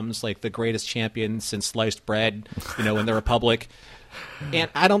becomes like the greatest champion since sliced bread, in the Republic. And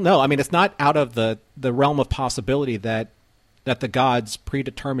I don't know. I mean, it's not out of the realm of possibility that the gods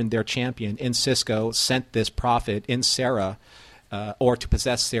predetermined their champion in Sisko, sent this prophet in Sarah, or to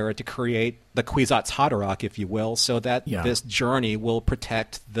possess Sarah to create the Kwisatz Haderach, if you will, so that this journey will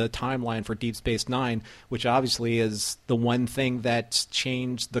protect the timeline for Deep Space Nine, which obviously is the one thing that's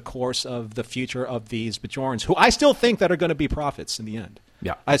changed the course of the future of these Bajorans, who I still think that are going to be prophets in the end.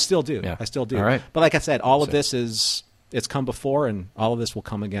 Yeah. I still do. Yeah. I still do. All right. But like I said, all of this it's come before, and all of this will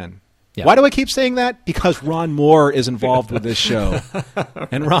come again. Yeah. Why do I keep saying that? Because Ron Moore is involved with this show.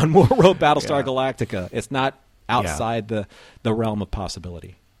 And Ron Moore wrote Battlestar Galactica. It's not outside the realm of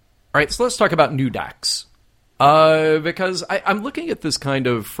possibility. All right, so let's talk about new Dax. Because I'm looking at this kind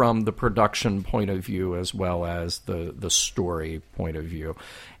of from the production point of view as well as the story point of view.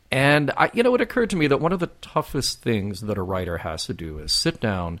 And it occurred to me that one of the toughest things that a writer has to do is sit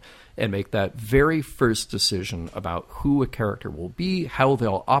down and make that very first decision about who a character will be, how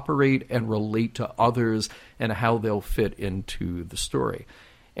they'll operate and relate to others, and how they'll fit into the story.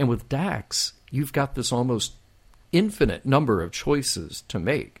 And with Dax, you've got this almost infinite number of choices to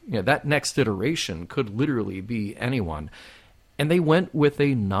make. That next iteration could literally be anyone. And they went with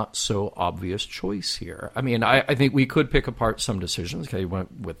a not-so-obvious choice here. I mean, I think we could pick apart some decisions. They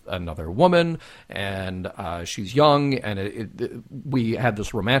went with another woman, and she's young, and we had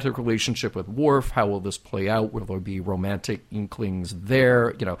this romantic relationship with Worf. How will this play out? Will there be romantic inklings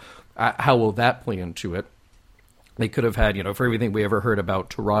there? How will that play into it? They could have had, for everything we ever heard about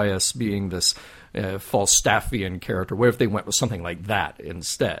Turias being this Falstaffian character, what if they went with something like that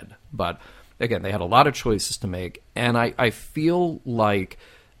instead? But again, they had a lot of choices to make, and I feel like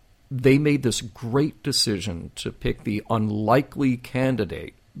they made this great decision to pick the unlikely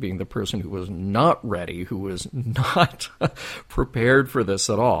candidate, being the person who was not ready, who was not prepared for this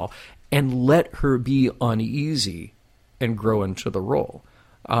at all, and let her be uneasy and grow into the role.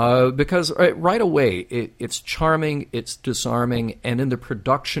 Because right away, it's charming, it's disarming, and in the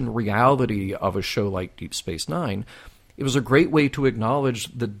production reality of a show like Deep Space Nine, it was a great way to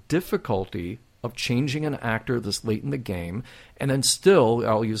acknowledge the difficulty of changing an actor this late in the game, and then still,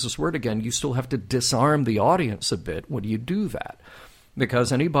 I'll use this word again, you still have to disarm the audience a bit when you do that.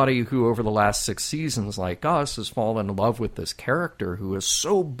 Because anybody who over the last 6 seasons, like us, has fallen in love with this character who is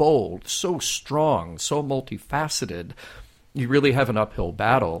so bold, so strong, so multifaceted, you really have an uphill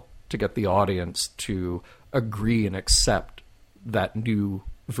battle to get the audience to agree and accept that new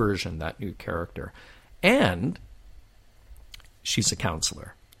version, that new character. And she's a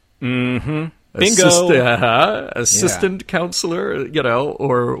counselor. Mm-hmm. Bingo. Assistant counselor,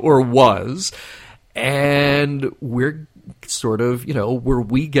 or was. And we're sort of, were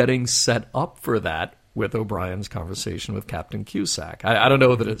we getting set up for that with O'Brien's conversation with Captain Cusack? I don't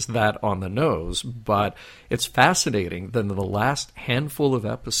know that it's that on the nose, but it's fascinating that in the last handful of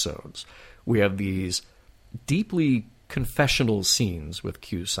episodes, we have these deeply confessional scenes with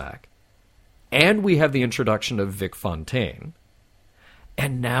Cusack, and we have the introduction of Vic Fontaine.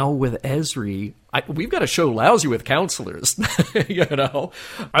 And now with Ezri, we've got a show lousy with counselors. You know,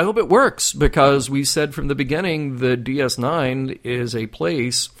 I hope it works, because we said from the beginning the DS9 is a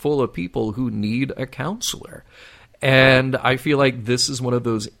place full of people who need a counselor. And I feel like this is one of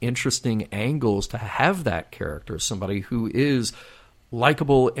those interesting angles to have that character, somebody who is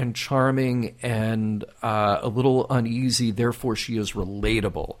likable and charming and a little uneasy, therefore she is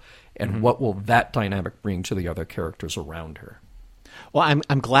relatable. And what will that dynamic bring to the other characters around her? Well,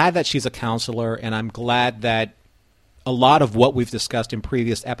 I'm glad that she's a counselor, and I'm glad that a lot of what we've discussed in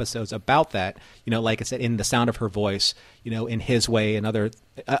previous episodes about that, you know, like I said, in the sound of her voice, you know, in His Way and other,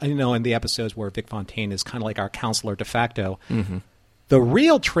 you know, in the episodes where Vic Fontaine is kind of like our counselor de facto. The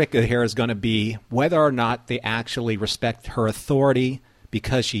real trick here is going to be whether or not they actually respect her authority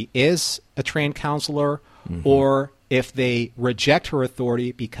because she is a trained counselor, or if they reject her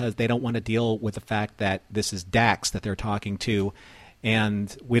authority because they don't want to deal with the fact that this is Dax that they're talking to.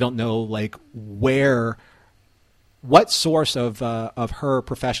 And we don't know, like, what source of her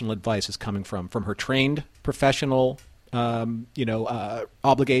professional advice is coming from her trained professional,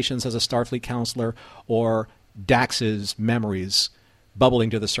 obligations as a Starfleet counselor, or Dax's memories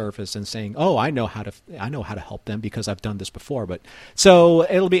bubbling to the surface and saying, "Oh, I know how to help them because I've done this before." But so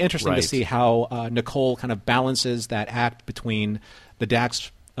it'll be interesting to see how Nicole kind of balances that act between the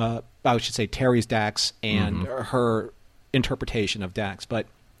Dax, I should say Terry's Dax, and her interpretation of Dax. But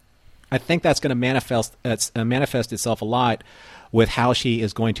I think that's going to manifest itself a lot with how she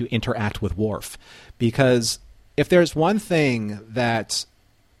is going to interact with Worf. Because if there's one thing that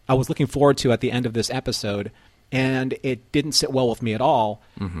I was looking forward to at the end of this episode, and it didn't sit well with me at all,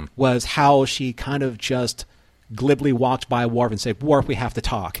 was how she kind of just glibly walked by Worf and said, "Worf, we have to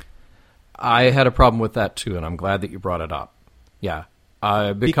talk." I had a problem with that too, and I'm glad that you brought it up. Yeah,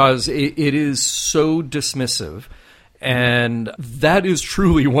 because it is so dismissive. And that is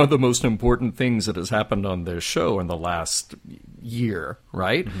truly one of the most important things that has happened on this show in the last year,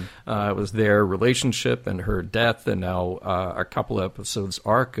 right? It was their relationship and her death, and now a couple episodes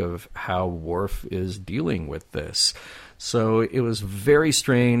arc of how Worf is dealing with this. So it was very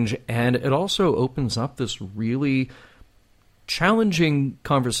strange, and it also opens up this really challenging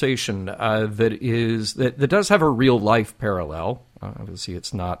conversation that does have a real life parallel. Obviously,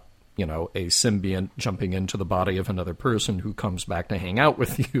 it's not, you know, a symbiont jumping into the body of another person who comes back to hang out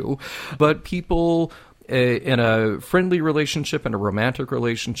with you. But people in a friendly relationship and a romantic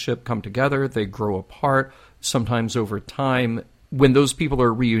relationship come together, they grow apart, sometimes over time. When those people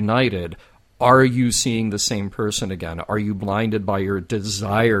are reunited, are you seeing the same person again? Are you blinded by your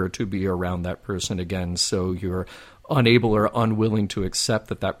desire to be around that person again, so you're unable or unwilling to accept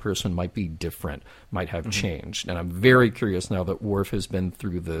that that person might be different, might have changed? And I'm very curious now that Worf has been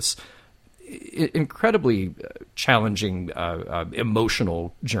through this incredibly challenging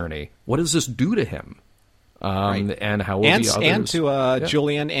emotional journey. What does this do to him? And how will the others... And to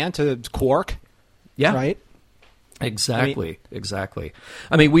Julian and to Quark. Yeah. Right? Exactly.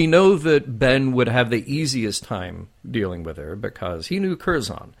 I mean, we know that Ben would have the easiest time dealing with her because he knew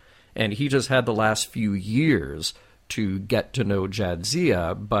Curzon, and he just had the last few years to get to know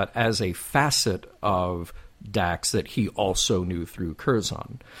Jadzia, but as a facet of Dax that he also knew through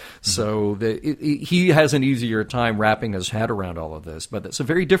Curzon. So he has an easier time wrapping his head around all of this, but it's a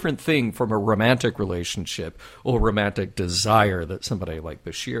very different thing from a romantic relationship or romantic desire that somebody like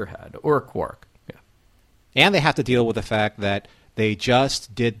Bashir had, or Quark. Yeah. And they have to deal with the fact that they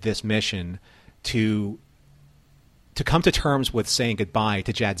just did this mission to come to terms with saying goodbye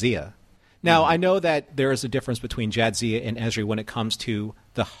to Jadzia. Now, I know that there is a difference between Jadzia and Ezri when it comes to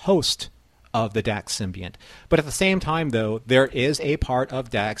the host of the Dax symbiont. But at the same time, though, there is a part of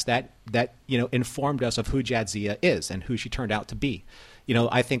Dax that informed us of who Jadzia is and who she turned out to be. You know,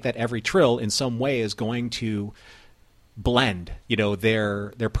 I think that every Trill in some way is going to blend, you know,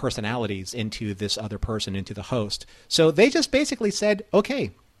 their personalities into this other person, into the host. So they just basically said,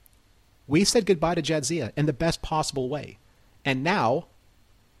 okay, we said goodbye to Jadzia in the best possible way. And now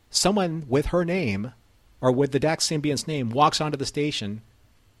someone with her name, or with the Dax symbiont's name, walks onto the station,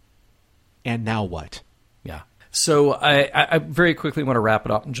 and now what? Yeah. So I very quickly want to wrap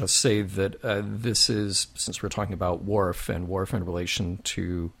it up and just say that this is, since we're talking about Worf in relation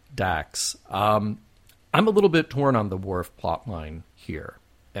to Dax, I'm a little bit torn on the Worf plotline here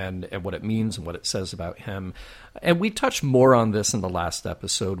and what it means and what it says about him. And we touched more on this in the last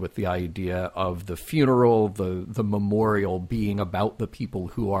episode with the idea of the funeral, the memorial being about the people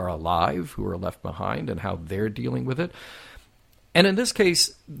who are alive, who are left behind, and how they're dealing with it. And in this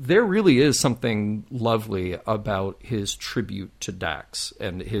case, there really is something lovely about his tribute to Dax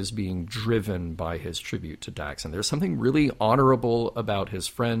and his being driven by his tribute to Dax. And there's something really honorable about his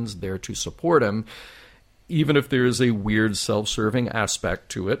friends there to support him, even if there is a weird self-serving aspect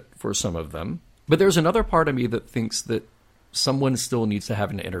to it for some of them. But there's another part of me that thinks that someone still needs to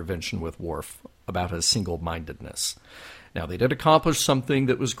have an intervention with Worf about his single-mindedness. Now, they did accomplish something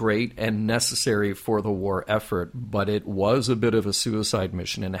that was great and necessary for the war effort, but it was a bit of a suicide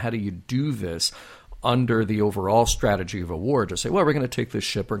mission. And how do you do this under the overall strategy of a war? To say, well, we're going to take this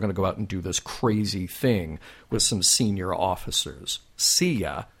ship, we're going to go out and do this crazy thing with some senior officers. See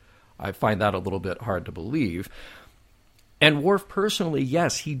ya. I find that a little bit hard to believe. And Worf personally,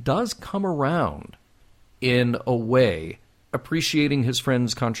 yes, he does come around in a way, appreciating his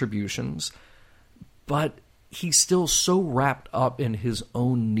friend's contributions, but he's still so wrapped up in his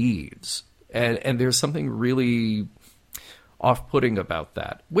own needs. And there's something really off-putting about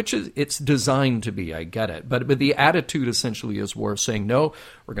that, which is, it's designed to be, I get it. But the attitude essentially is Worf saying, no,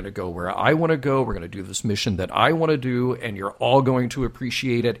 we're going to go where I want to go, we're going to do this mission that I want to do, and you're all going to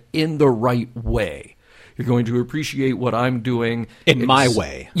appreciate it in the right way. You're going to appreciate what I'm doing. In my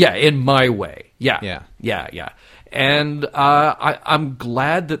way. Yeah, in my way. Yeah. And I'm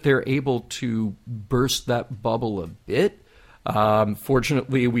glad that they're able to burst that bubble a bit.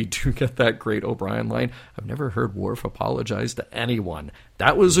 Fortunately, we do get that great O'Brien line. I've never heard Worf apologize to anyone.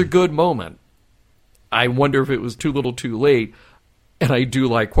 That was a good moment. I wonder if it was too little too late. And I do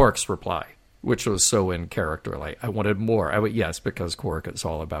like Quark's reply, which was so in character. Like, I wanted more. Yes, because Quark, it's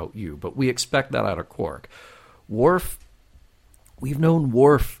all about you. But we expect that out of Quark. Worf, we've known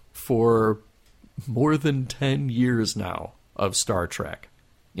Worf for more than 10 years now of Star Trek.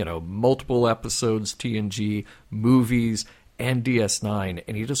 You know, multiple episodes, TNG, movies, and DS9.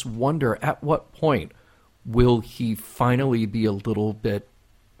 And you just wonder, at what point will he finally be a little bit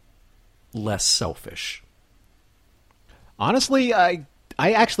less selfish? Honestly, I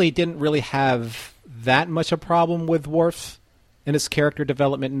actually didn't really have that much a problem with Worf and his character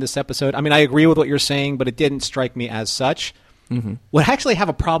development in this episode. I mean, I agree with what you're saying, but it didn't strike me as such. Mm-hmm. What I actually have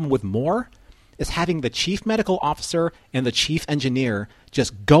a problem with more is having the chief medical officer and the chief engineer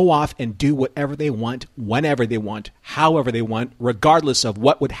just go off and do whatever they want, whenever they want, however they want, regardless of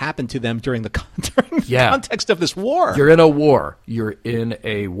what would happen to them during the context of this war. You're in a war. You're in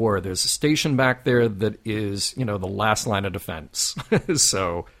a war. There's a station back there that is, the last line of defense.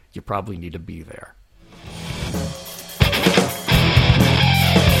 So you probably need to be there.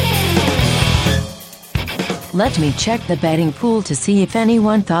 Let me check the betting pool to see if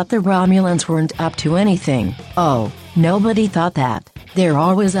anyone thought the Romulans weren't up to anything. Oh, nobody thought that. They're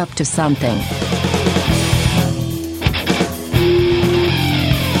always up to something.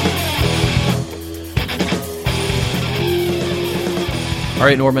 All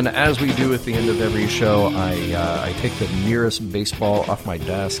right, Norman, as we do at the end of every show, I take the nearest baseball off my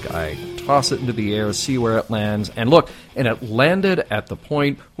desk, I toss it into the air, see where it lands, and look, and it landed at the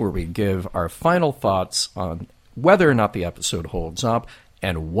point where we give our final thoughts on whether or not the episode holds up,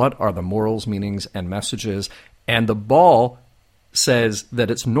 and what are the morals, meanings, and messages, and the ball says that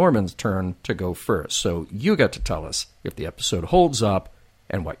it's Norman's turn to go first, so you get to tell us if the episode holds up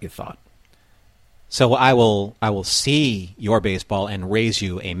and what you thought. So I will see your baseball and raise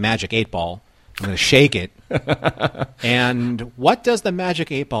you a magic 8-ball. I'm going to shake it. And what does the magic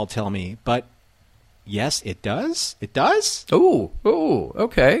 8-ball tell me? But yes, it does. It does? Oh,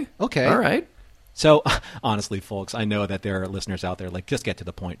 okay. Okay. All right. So honestly, folks, I know that there are listeners out there like, just get to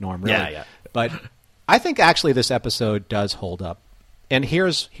the point, Norm. Really. Yeah. But I think actually this episode does hold up. And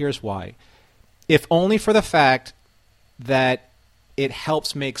here's why. If only for the fact that it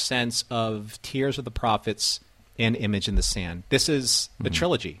helps make sense of Tears of the Prophets and Image in the Sand. This is the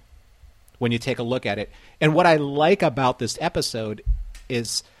trilogy when you take a look at it. And what I like about this episode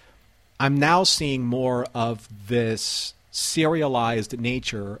is I'm now seeing more of this serialized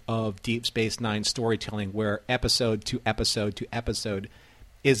nature of Deep Space Nine storytelling where episode to episode to episode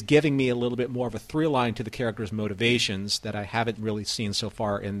is giving me a little bit more of a through line to the character's motivations that I haven't really seen so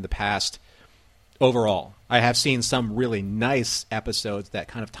far in the past. Overall, I have seen some really nice episodes that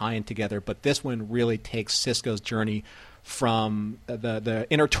kind of tie in together, but this one really takes Sisko's journey from the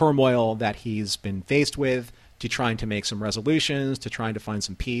inner turmoil that he's been faced with to trying to make some resolutions, to trying to find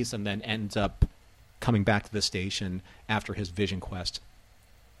some peace, and then ends up coming back to the station after his vision quest.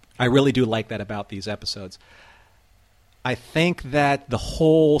 I really do like that about these episodes. I think that the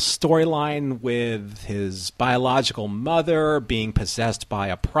whole storyline with his biological mother being possessed by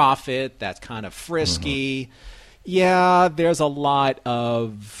a prophet that's kind of frisky. Yeah, there's a lot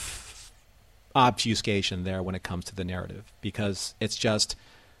of obfuscation there when it comes to the narrative, because it's just,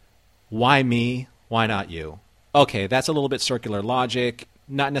 why me? Why not you? Okay, that's a little bit circular logic,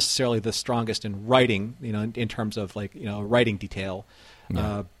 not necessarily the strongest in writing, in terms of writing detail.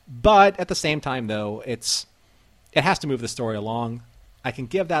 Yeah. But at the same time, though, it has to move the story along. I can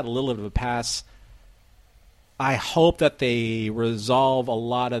give that a little bit of a pass. I hope that they resolve a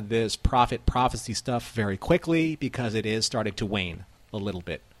lot of this prophecy stuff very quickly, because it is starting to wane a little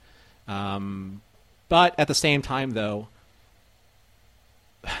bit. But at the same time, though,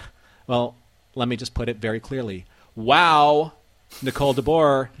 well, let me just put it very clearly. Wow, Nicole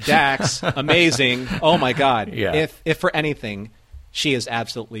DeBoer, Dax, amazing. Oh, my God. Yeah. If for anything, she is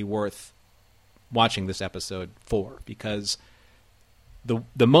absolutely worth watching this episode for, because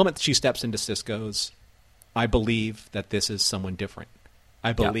the moment she steps into Sisko's, I believe that this is someone different.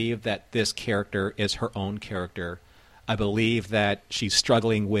 I believe that this character is her own character. I believe that she's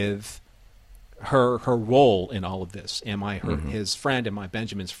struggling with her role in all of this. Am I his friend? Am I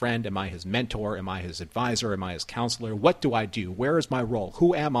Benjamin's friend? Am I his mentor? Am I his advisor? Am I his counselor? What do I do? Where is my role?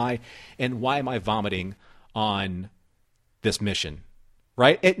 Who am I? And why am I vomiting on this mission?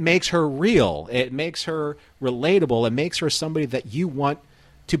 Right? It makes her real. It makes her relatable. It makes her somebody that you want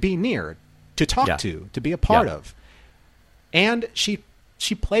to be near, to talk to be a part of. And she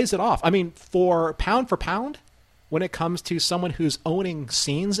plays it off. I mean, for pound, when it comes to someone who's owning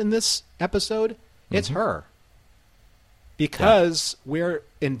scenes in this episode, it's her. Because we're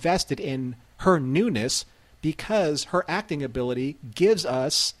invested in her newness, because her acting ability gives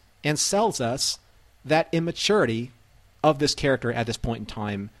us and sells us that immaturity of this character at this point in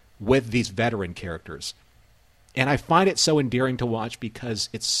time with these veteran characters. And I find it so endearing to watch because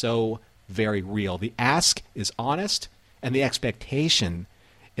it's so very real. The ask is honest, and the expectation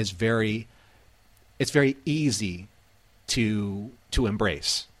is very easy to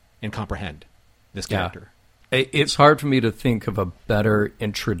embrace and comprehend this character. It's hard for me to think of a better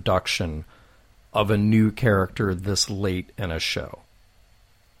introduction of a new character this late in a show.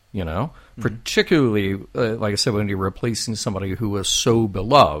 Particularly, like I said, when you're replacing somebody who was so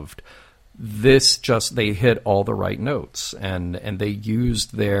beloved, they hit all the right notes, and they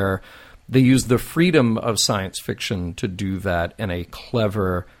used the freedom of science fiction to do that in a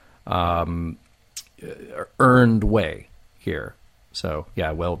clever, earned way here. So,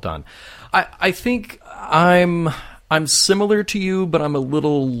 yeah, well done. I think I'm similar to you, but I'm a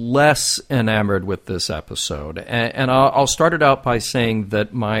little less enamored with this episode. And I'll start it out by saying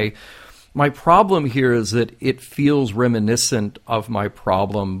that my problem here is that it feels reminiscent of my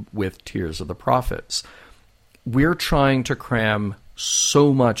problem with Tears of the Prophets. We're trying to cram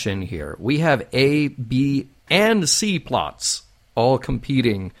so much in here. We have A, B, and C plots all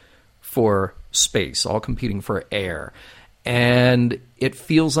competing for space, all competing for air. And it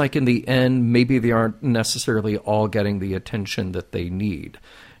feels like in the end, maybe they aren't necessarily all getting the attention that they need.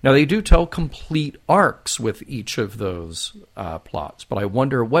 Now, they do tell complete arcs with each of those plots, but I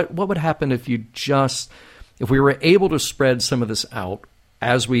wonder what would happen if we were able to spread some of this out,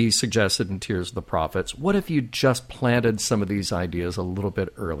 as we suggested in Tears of the Prophets. What if you just planted some of these ideas a little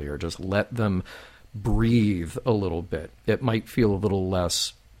bit earlier, just let them breathe a little bit? It might feel a little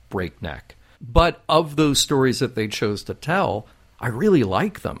less breakneck. But of those stories that they chose to tell, I really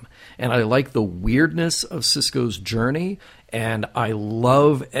like them. And I like the weirdness of Sisko's journey. And I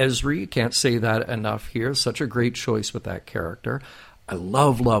love Ezri. Can't say that enough here. Such a great choice with that character. I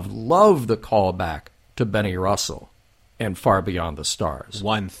love the callback to Benny Russell and Far Beyond the Stars.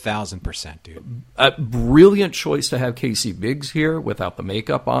 1,000%, dude. A brilliant choice to have Casey Biggs here without the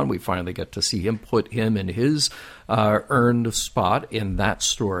makeup on. We finally get to see him put him in his earned spot in that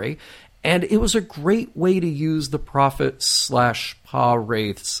story. And it was a great way to use the prophet/Pa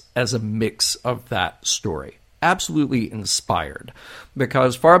wraiths as a mix of that story. Absolutely inspired.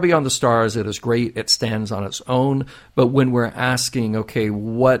 Because Far Beyond the Stars, it is great, it stands on its own, but when we're asking, okay,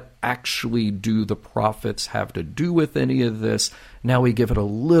 what actually do the prophets have to do with any of this, now we give it a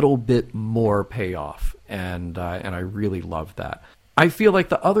little bit more payoff, and I really love that. I feel like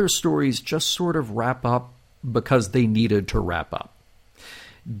the other stories just sort of wrap up because they needed to wrap up.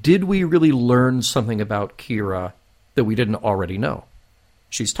 Did we really learn something about Kira that we didn't already know?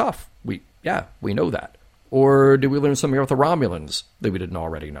 She's tough. We know that. Or did we learn something about the Romulans that we didn't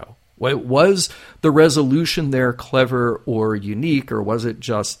already know? Was the resolution there clever or unique, or was it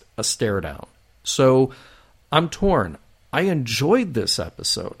just a stare down? So I'm torn. I enjoyed this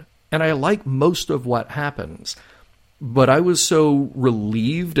episode, and I like most of what happens. But I was so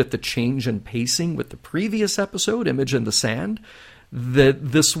relieved at the change in pacing with the previous episode, Image in the Sand,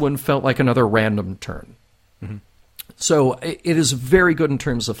 that this one felt like another random turn. Mm-hmm. So it is very good in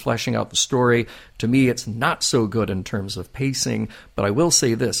terms of fleshing out the story. To me, it's not so good in terms of pacing, but I will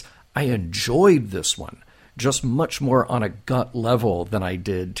say this. I enjoyed this one just much more on a gut level than I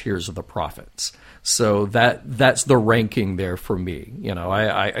did Tears of the Prophets. So that's the ranking there for me. You know,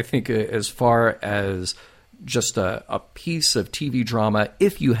 I think as far as just a piece of TV drama,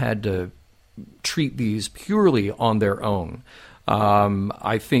 if you had to treat these purely on their own,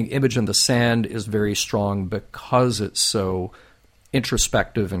 I think Image in the Sand is very strong because it's so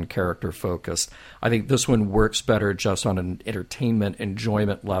introspective and character focused. I think this one works better just on an entertainment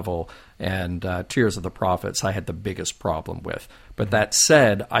enjoyment level, and Tears of the Prophets I had the biggest problem with. But that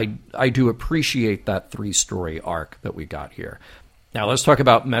said, I do appreciate that 3-story arc that we got here. Now let's talk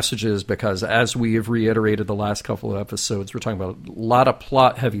about messages, because as we have reiterated the last couple of episodes, we're talking about a lot of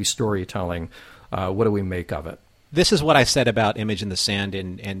plot-heavy storytelling. What do we make of it? This is what I said about Image in the Sand,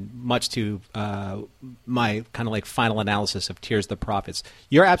 and much to my kind of like final analysis of Tears of the Prophets.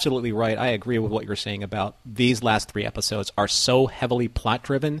 You're absolutely right. I agree with what you're saying about these last 3 episodes are so heavily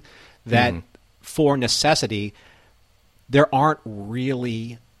plot-driven that for necessity, there aren't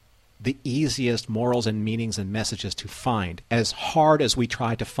really the easiest morals and meanings and messages to find, as hard as we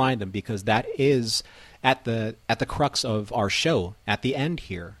try to find them, because that is at the crux of our show at the end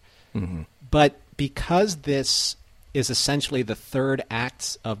here. Mm-hmm. But because this is essentially the 3rd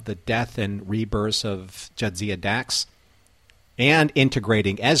act of the death and rebirth of Jadzia Dax, and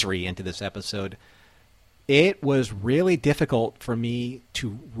integrating Ezri into this episode, it was really difficult for me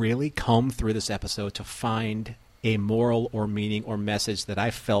to really comb through this episode to find a moral or meaning or message that I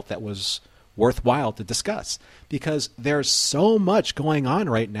felt that was worthwhile to discuss, because there's so much going on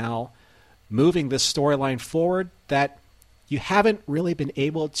right now moving this storyline forward that you haven't really been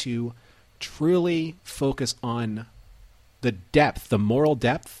able to truly focus on the depth, the moral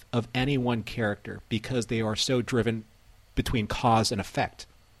depth of any one character, because they are so driven between cause and effect.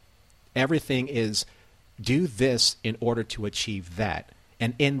 Everything is do this in order to achieve that.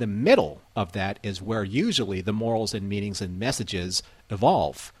 And in the middle of that is where usually the morals and meanings and messages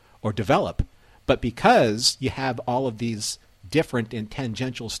evolve or develop. But because you have all of these different and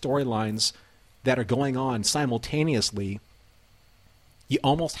tangential storylines that are going on simultaneously, you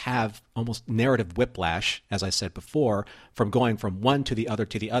almost have narrative whiplash, as I said before, from going from one to the other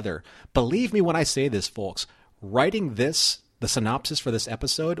to the other. Believe me when I say this, folks, writing this, the synopsis for this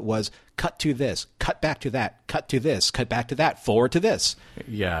episode was cut to this, cut back to that, cut to this, cut back to that, forward to this.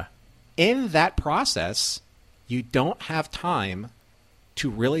 Yeah. In that process, you don't have time to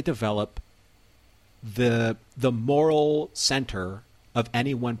really develop the moral center of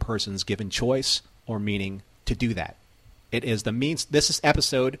any one person's given choice or meaning to do that. It is the means. This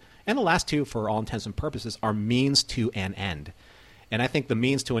episode, and the last 2, for all intents and purposes, are means to an end. And I think the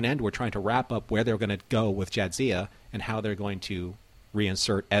means to an end, we're trying to wrap up where they're going to go with Jadzia and how they're going to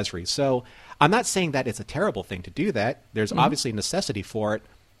reinsert Ezri. So I'm not saying that it's a terrible thing to do that. There's obviously necessity for it,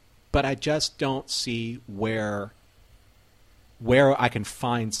 but I just don't see where I can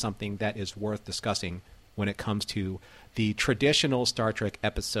find something that is worth discussing when it comes to the traditional Star Trek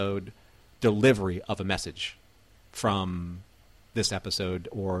episode delivery of a message from this episode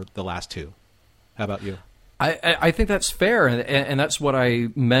or the last 2. How about you? I think that's fair, and that's what I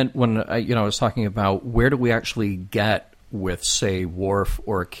meant when I was talking about where do we actually get with, say, Worf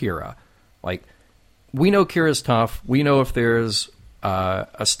or Kira. Like, we know Kira's tough. We know if there's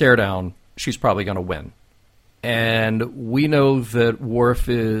a stare down, she's probably going to win. And we know that Worf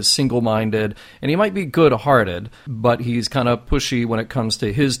is single-minded, and he might be good-hearted, but he's kind of pushy when it comes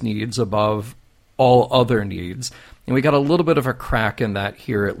to his needs above all other needs. And we got a little bit of a crack in that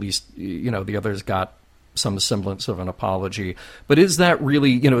here, at least, the others got some semblance of an apology. But is that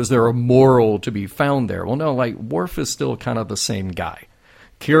really, is there a moral to be found there? Well, no, like, Worf is still kind of the same guy.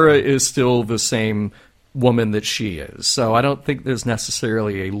 Kira is still the same woman that she is. So I don't think there's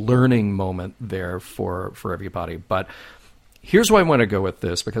necessarily a learning moment there for everybody. But here's why I want to go with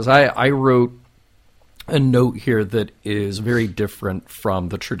this, because I wrote a note here that is very different from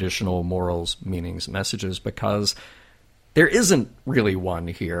the traditional morals, meanings, messages, because there isn't really one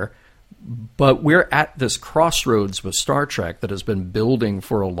here. But we're at this crossroads with Star Trek that has been building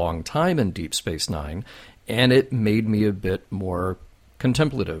for a long time in Deep Space Nine, and it made me a bit more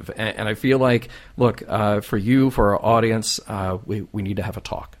contemplative. And I feel like, look, for you, for our audience, we need to have a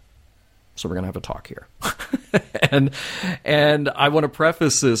talk. So we're going to have a talk here. and I want to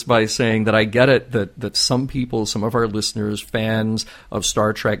preface this by saying that I get it that some people, some of our listeners, fans of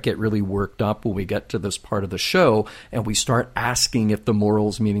Star Trek, get really worked up when we get to this part of the show and we start asking if the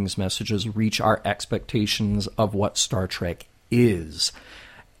morals, meanings, messages reach our expectations of what Star Trek is.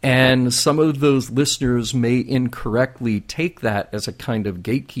 And some of those listeners may incorrectly take that as a kind of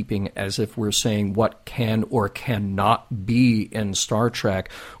gatekeeping, as if we're saying what can or cannot be in Star Trek,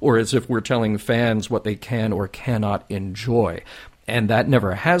 or as if we're telling fans what they can or cannot enjoy. And that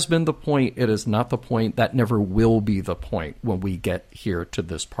never has been the point. It is not the point. That never will be the point when we get here to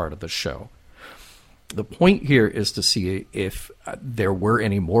this part of the show. The point here is to see if there were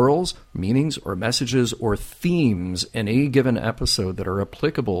any morals, meanings, or messages or themes in a given episode that are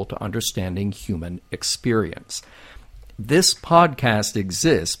applicable to understanding human experience. This podcast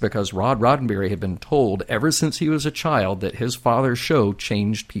exists because Rod Roddenberry had been told ever since he was a child that his father's show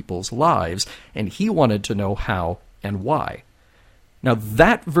changed people's lives, and he wanted to know how and why. Now,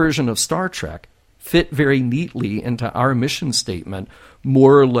 that version of Star Trek fit very neatly into our mission statement,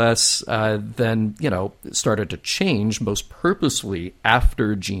 more or less then, started to change most purposefully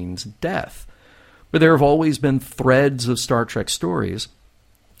after Gene's death. But there have always been threads of Star Trek stories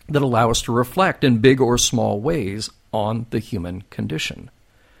that allow us to reflect in big or small ways on the human condition.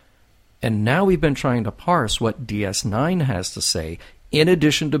 And now we've been trying to parse what DS9 has to say, in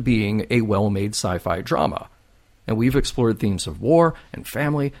addition to being a well-made sci-fi drama. And we've explored themes of war and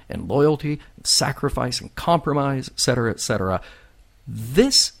family and loyalty and sacrifice and compromise, etc., etc.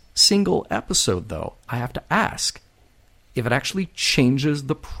 This single episode, though, I have to ask if it actually changes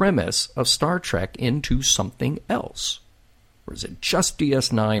the premise of Star Trek into something else. Or is it just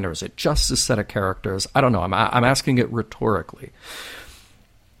DS9, or is it just a set of characters? I don't know. I'm asking it rhetorically.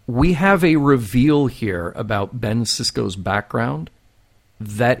 We have a reveal here about Ben Sisko's background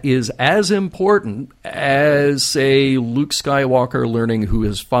that is as important as, say, Luke Skywalker learning who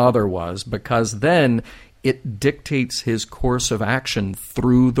his father was, because then it dictates his course of action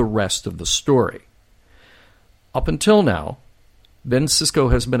through the rest of the story. Up until now, Ben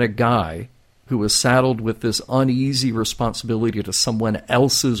Sisko has been a guy who was saddled with this uneasy responsibility to someone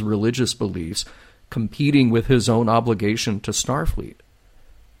else's religious beliefs, competing with his own obligation to Starfleet.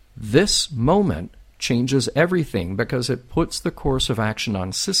 This moment changes everything because it puts the course of action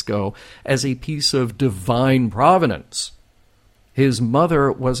on Sisko as a piece of divine providence. His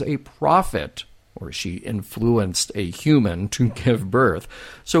mother was a prophet, or she influenced a human to give birth.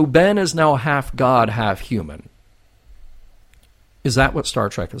 So Ben is now half God, half human. Is that what Star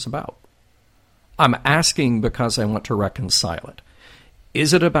Trek is about? I'm asking because I want to reconcile it.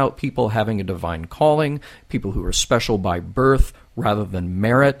 Is it about people having a divine calling, people who are special by birth rather than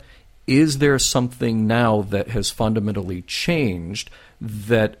merit? Is there something now that has fundamentally changed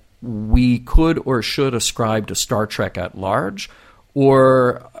that we could or should ascribe to Star Trek at large?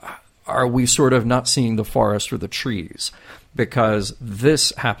 Or are we sort of not seeing the forest for the trees? Because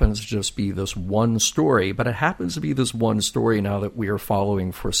this happens to just be this one story, but it happens to be this one story now that we are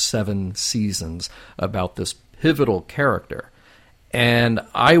following for 7 seasons about this pivotal character. And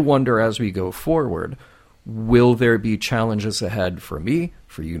I wonder, as we go forward, will there be challenges ahead for me,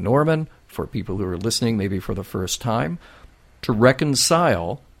 for you, Norman, for people who are listening maybe for the first time, to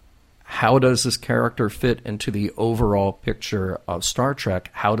reconcile how does this character fit into the overall picture of Star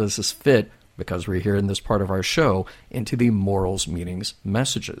Trek? How does this fit, because we're here in this part of our show, into the morals, meanings,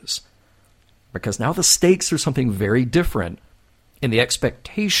 messages? Because now the stakes are something very different, and the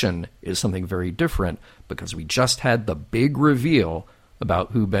expectation is something very different, because we just had the big reveal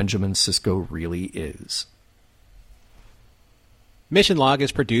about who Benjamin Sisko really is. Mission Log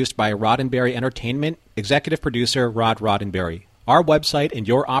is produced by Roddenberry Entertainment, executive producer Rod Roddenberry. Our website and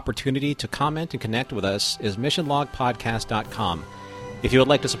your opportunity to comment and connect with us is missionlogpodcast.com. If you would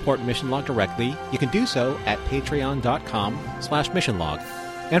like to support Mission Log directly, you can do so at patreon.com/missionlog.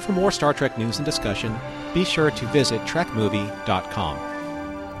 And for more Star Trek news and discussion, be sure to visit trekmovie.com.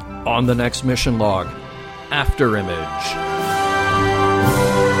 On the next Mission Log, After Image.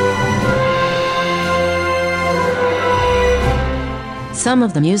 Some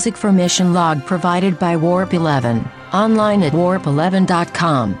of the music for Mission Log provided by Warp 11, online at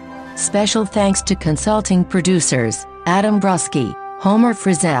warp11.com. Special thanks to consulting producers Adam Brusky, Homer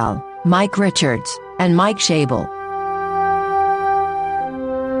Frizzell, Mike Richards, and Mike Schabel.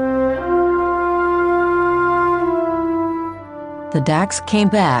 The Dax came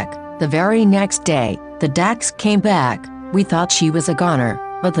back. The very next day, the Dax came back. We thought she was a goner,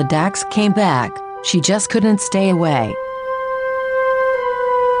 but the Dax came back. She just couldn't stay away.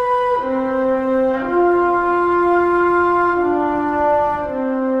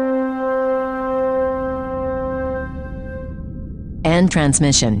 End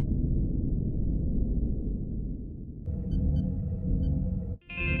transmission.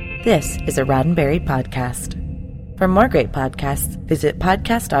 This is a Roddenberry podcast. For more great podcasts, visit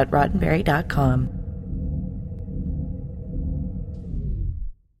podcast.roddenberry.com.